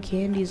common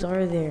candies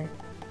are there?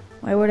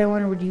 Why would I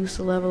want to reduce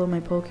the level of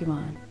my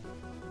Pokemon?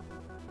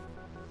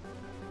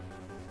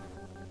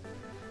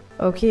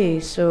 Okay,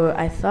 so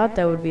I thought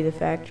that would be the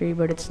factory,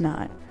 but it's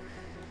not.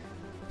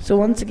 So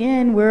once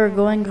again, we're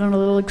going on a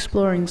little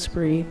exploring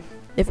spree.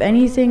 If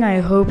anything, I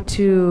hope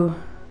to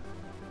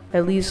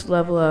at least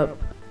level up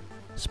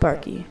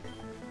Sparky.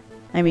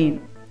 I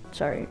mean,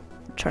 sorry,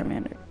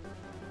 Charmander.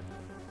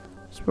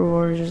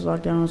 Reborn is just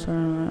locked down.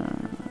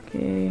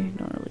 Okay,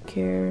 don't really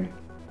care.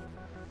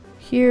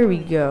 Here we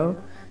go.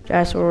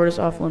 Jasper is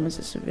off limits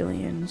to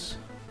civilians.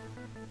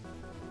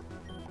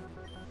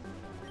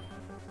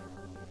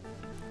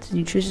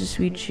 Nutritious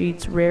sweet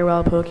treats, rare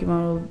wild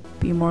Pokemon will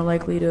be more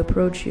likely to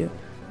approach you.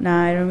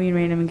 Nah, I don't mean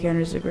random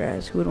encounters of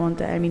grass. Who would want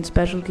that? I mean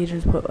special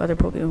occasions put other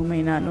Pokemon who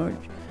may not know.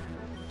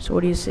 So what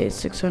do you say? It's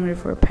 600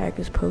 for a pack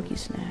of Poke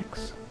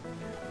Snacks.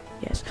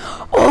 Yes.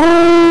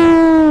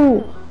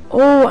 Oh!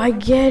 Oh, I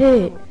get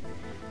it.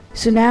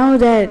 So now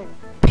that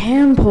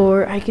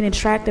Pampor, I can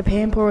attract the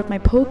Pampor with my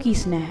Poke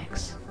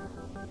Snacks.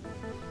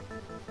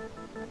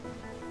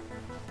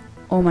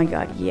 Oh my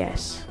god,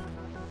 yes.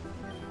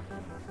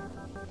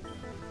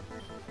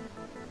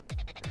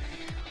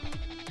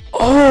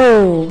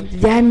 Oh,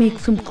 that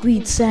makes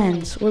complete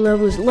sense. What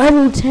level is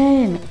level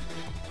 10?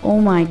 Oh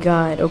my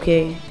god,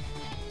 okay.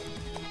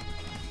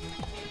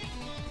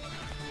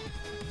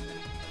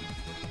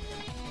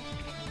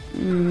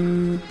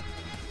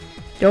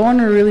 Don't want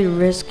to really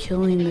risk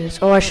killing this.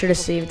 Oh, I should have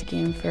saved the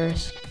game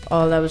first.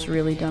 Oh, that was a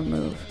really dumb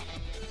move.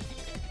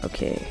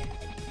 Okay.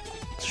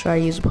 Let's try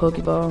to use a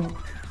Pokeball.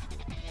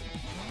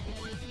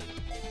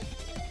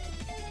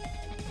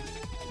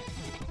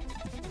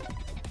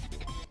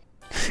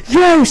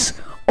 Yes!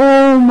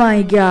 Oh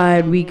my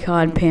god, we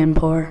caught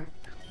Pampor.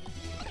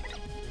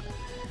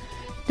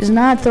 Does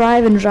not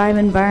thrive in dry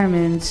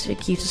environments. It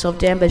keeps itself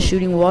damp by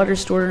shooting water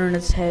stored on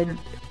its head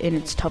in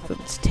its top of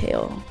its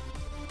tail.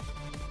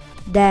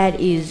 That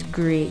is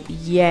great.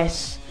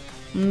 Yes.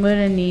 I'm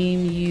gonna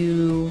name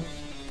you.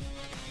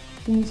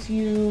 I'm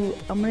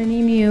gonna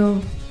name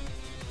you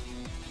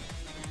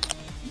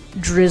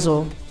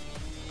Drizzle.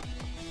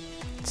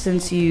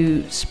 Since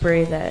you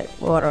spray that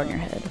water on your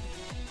head.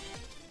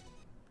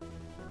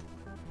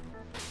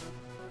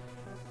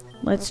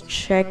 Let's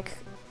check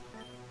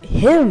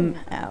him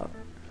out.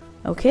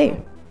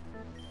 Okay.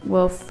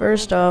 Well,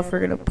 first off, we're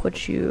gonna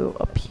put you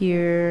up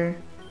here.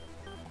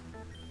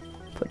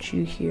 Put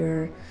you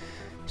here.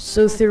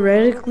 So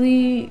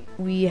theoretically,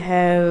 we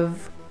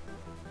have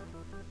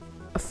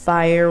a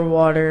fire,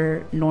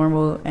 water,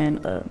 normal,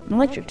 and an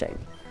electric type.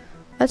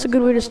 That's a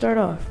good way to start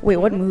off. Wait,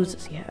 what moves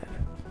does he have?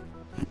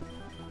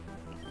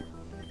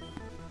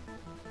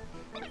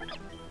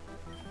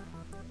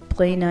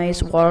 Play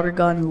nice, water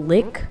gun,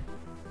 lick.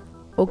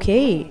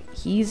 Okay,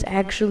 he's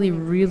actually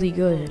really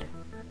good.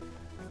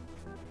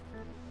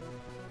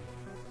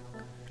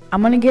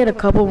 I'm gonna get a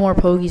couple more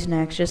Poke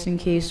Snacks just in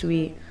case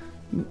we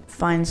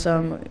find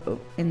some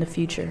in the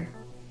future.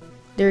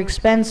 They're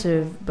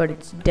expensive, but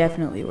it's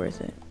definitely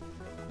worth it.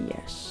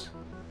 Yes.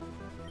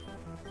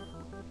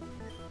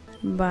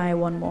 Buy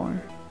one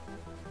more.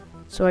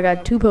 So I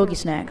got 2 Poke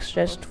Snacks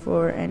just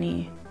for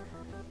any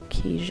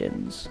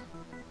occasions.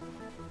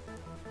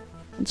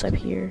 What's up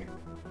here?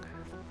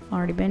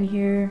 Already been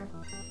here.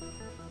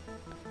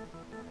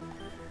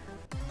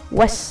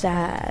 West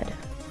Side.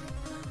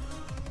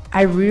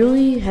 I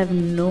really have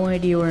no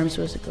idea where I'm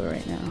supposed to go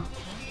right now.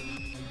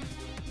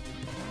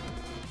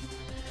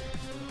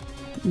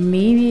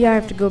 Maybe I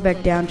have to go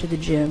back down to the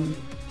gym.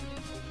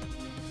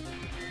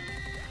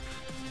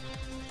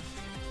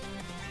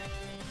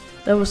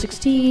 Level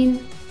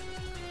 16.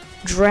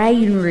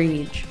 Dragon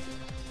Rage.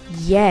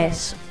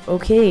 Yes.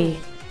 Okay.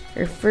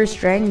 Our first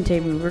Dragon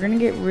type move. We're gonna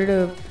get rid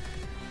of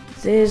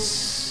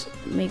this.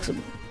 Makes a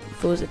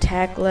foe's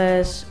attack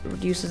less.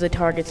 Reduces the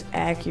target's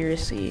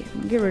accuracy.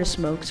 Get rid of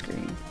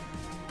Smokescreen.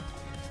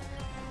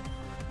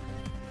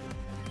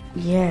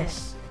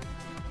 Yes.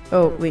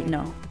 Oh, wait,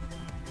 no.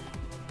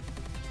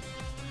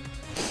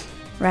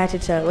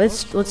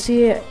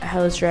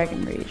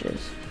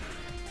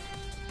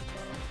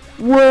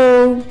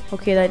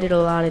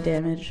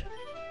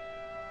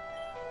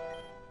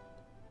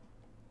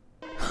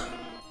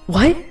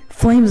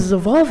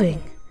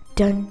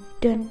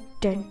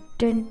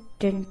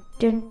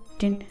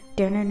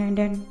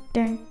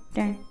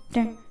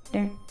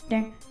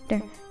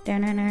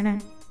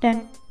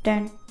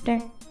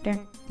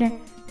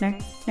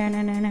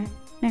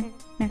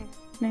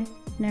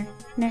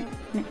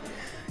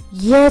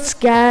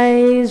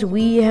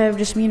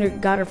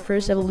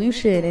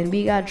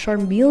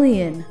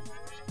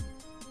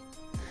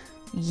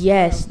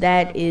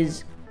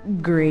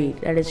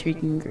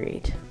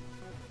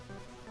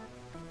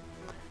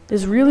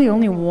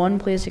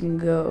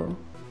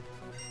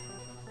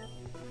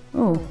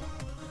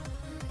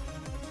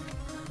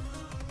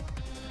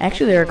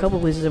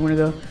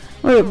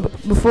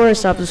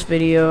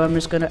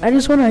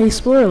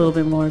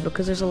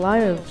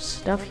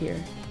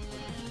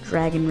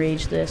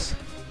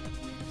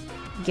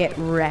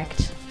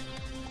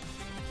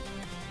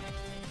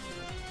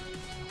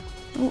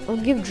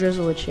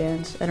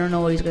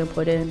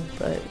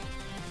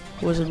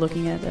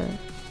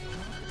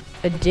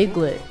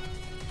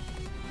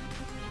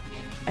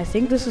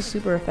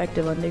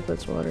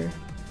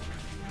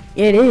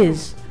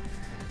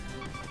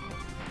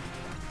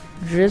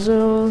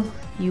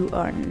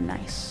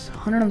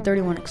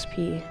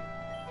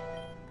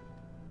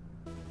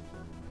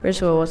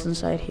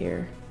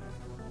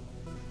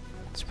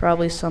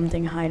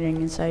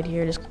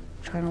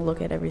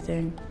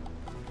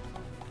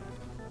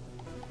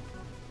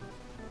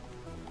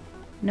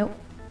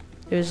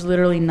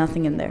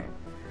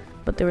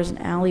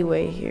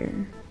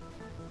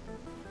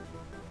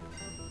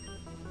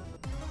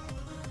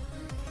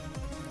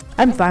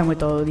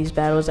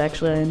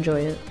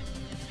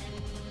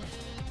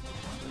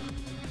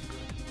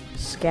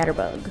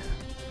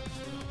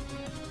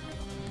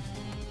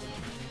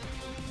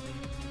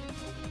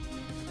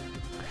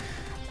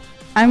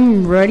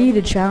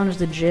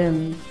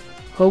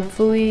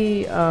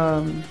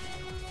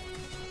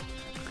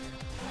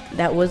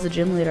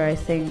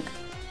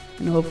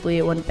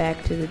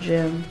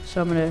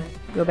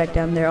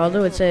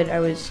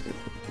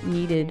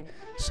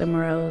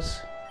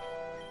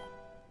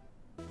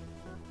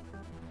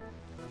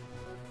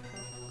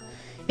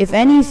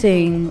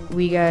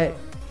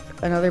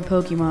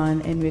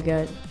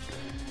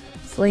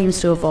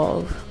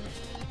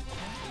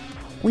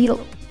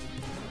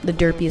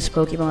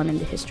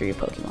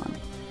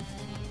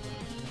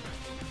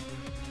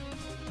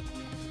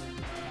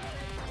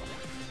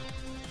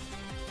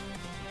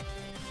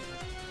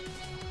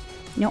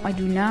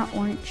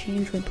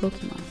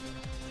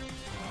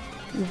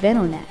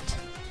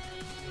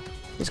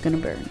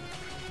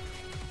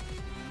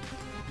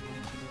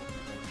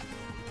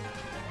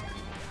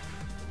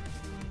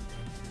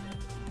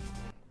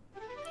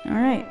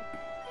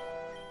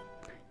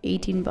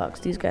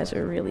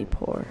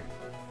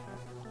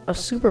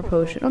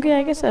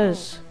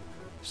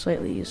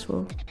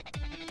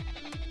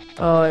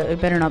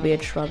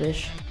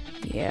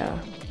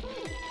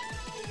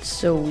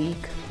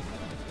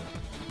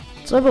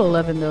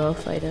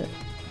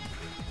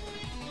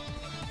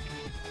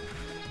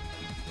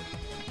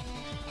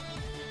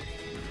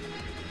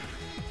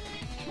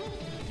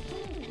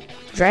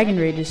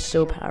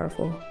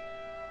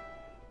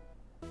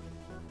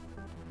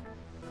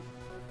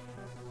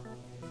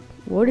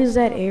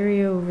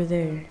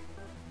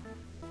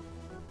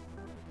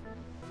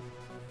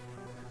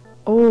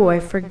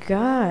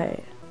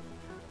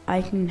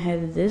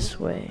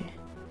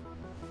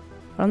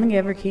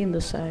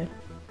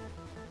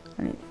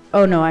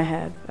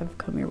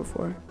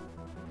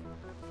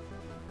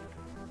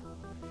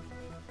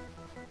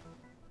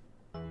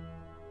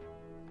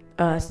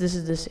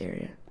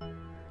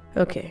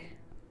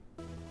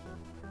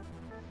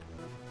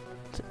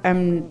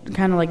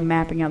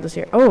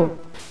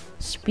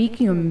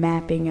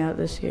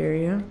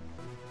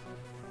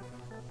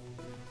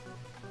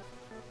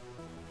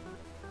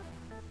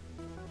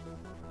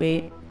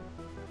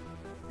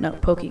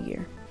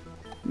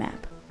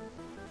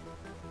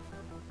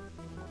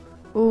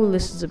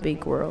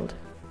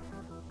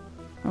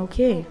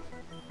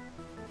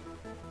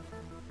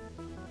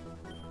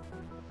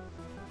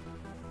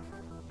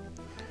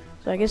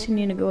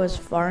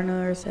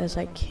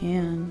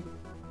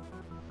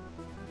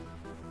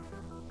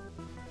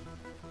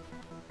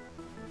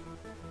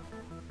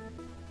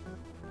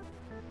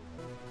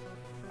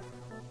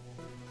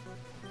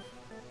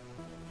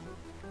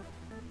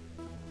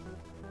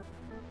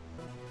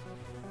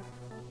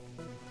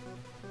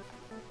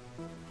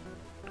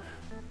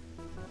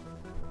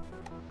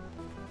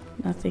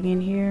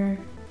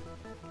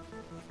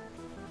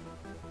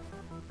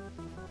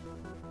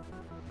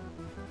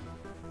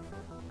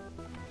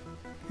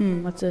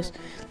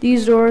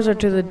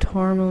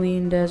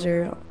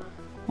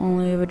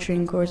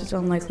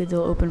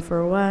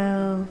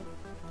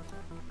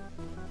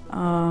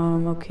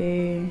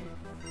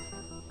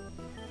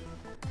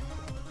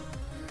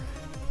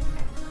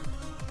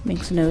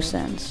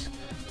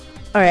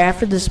 Alright,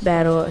 after this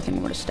battle, I think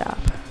I'm gonna stop.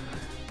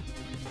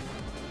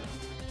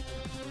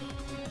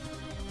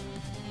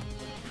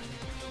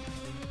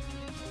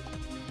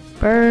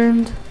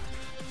 Burned.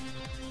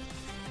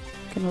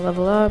 Gonna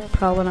level up.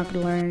 Probably not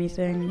gonna learn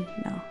anything.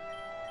 No.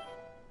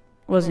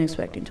 Wasn't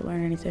expecting to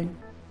learn anything.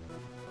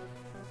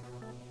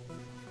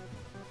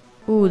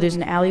 Ooh, there's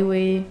an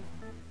alleyway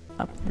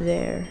up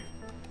there.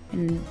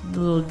 And the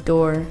little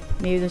door.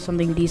 Maybe there's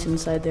something decent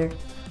inside there.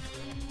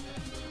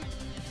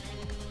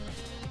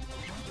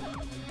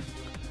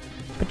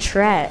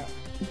 Patrat.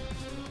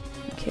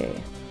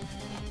 Okay.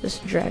 This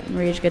Dragon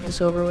Rage, get this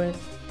over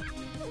with.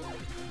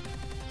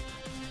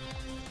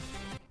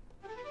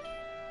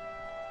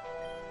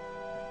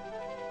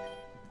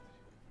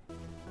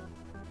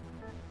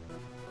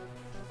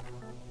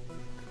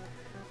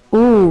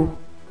 Ooh.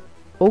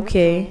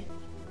 Okay.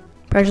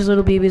 Precious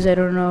little babies, I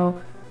don't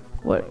know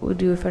what would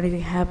do if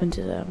anything happened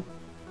to them.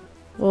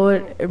 Well,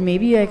 or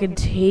maybe I could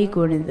take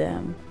one of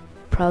them.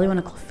 Probably want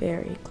a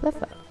Clefairy.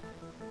 Cleffa.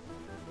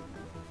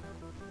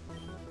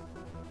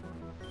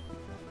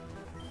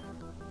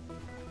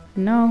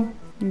 No.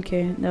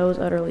 Okay, that was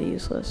utterly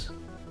useless.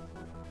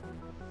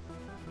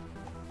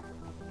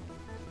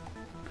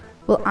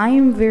 Well, I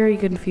am very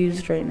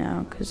confused right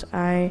now because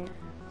I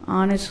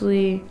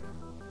honestly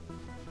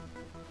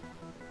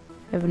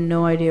have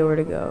no idea where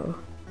to go.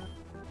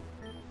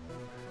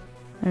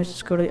 Let's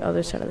just go to the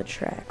other side of the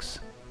tracks.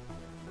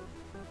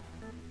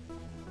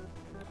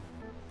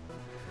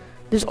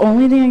 The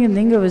only thing I can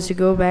think of is to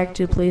go back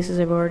to places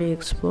I've already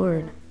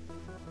explored.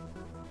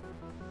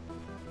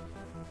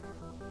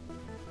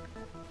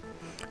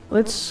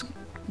 Let's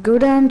go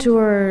down to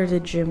where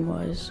the gym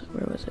was.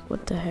 Where was it?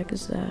 What the heck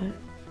is that?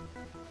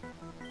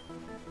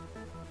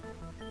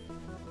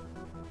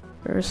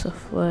 Ursa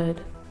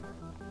Flood.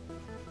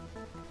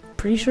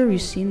 Pretty sure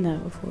we've seen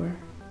that before.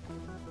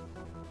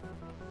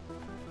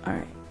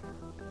 Alright.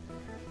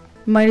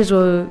 Might as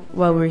well,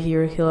 while we're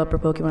here, heal up our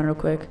Pokemon real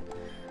quick.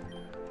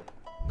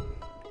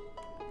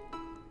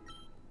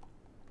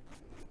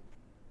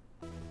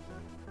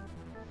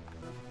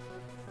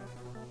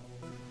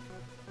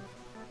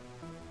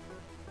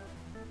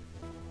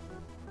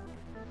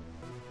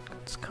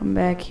 Let's come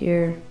back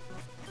here.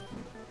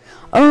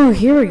 Oh,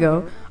 here we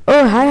go.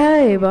 Oh,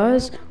 hi,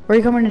 boss. Are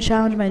you coming to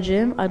challenge my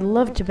gym? I'd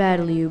love to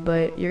battle you,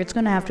 but it's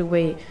gonna have to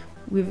wait.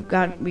 We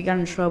got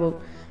in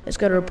trouble. I just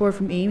got a report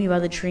from Amy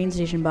about the train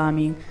station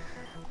bombing.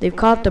 They've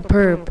caught the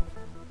perp,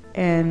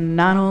 and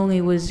not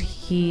only was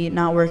he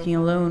not working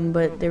alone,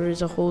 but there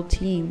was a whole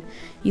team.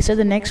 He said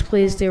the next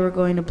place they were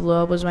going to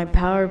blow up was my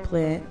power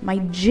plant, my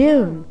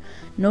gym.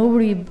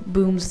 Nobody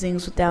booms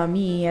things without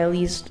me, at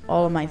least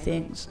all of my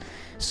things.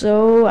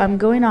 So I'm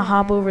going to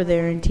hop over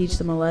there and teach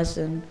them a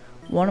lesson.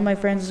 One of my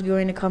friends is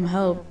going to come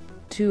help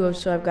too,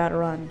 so I've got to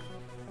run.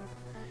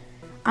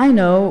 I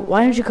know.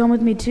 Why don't you come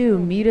with me too?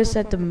 Meet us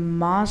at the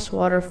Moss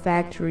Water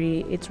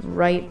Factory. It's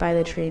right by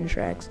the train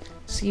tracks.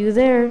 See you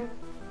there.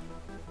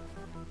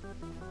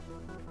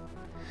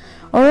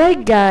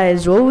 Alright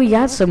guys, well, we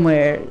got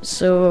somewhere.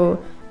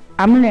 So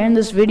I'm gonna end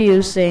this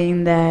video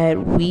saying that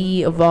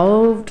we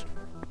evolved.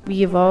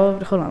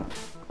 Hold on.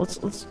 Let's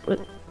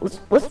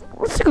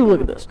take a look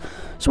at this.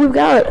 So we've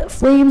got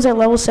Flames at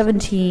level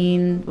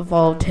 17,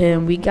 evolved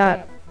him. We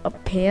got a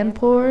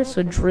Panpour,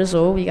 so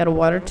Drizzle. We got a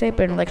water type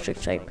and electric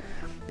type.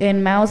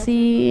 And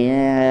Mouthy,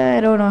 I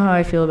don't know how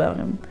I feel about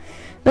him.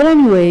 But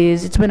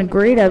anyways, it's been a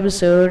great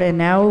episode, and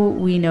now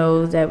we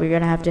know that we're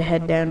gonna have to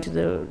head down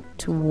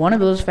to one of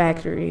those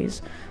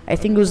factories. I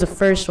think it was the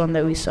first one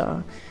that we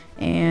saw.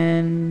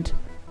 And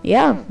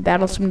yeah,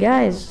 battle some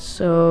guys.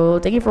 So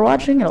thank you for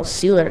watching, and I'll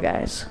see you later,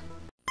 guys.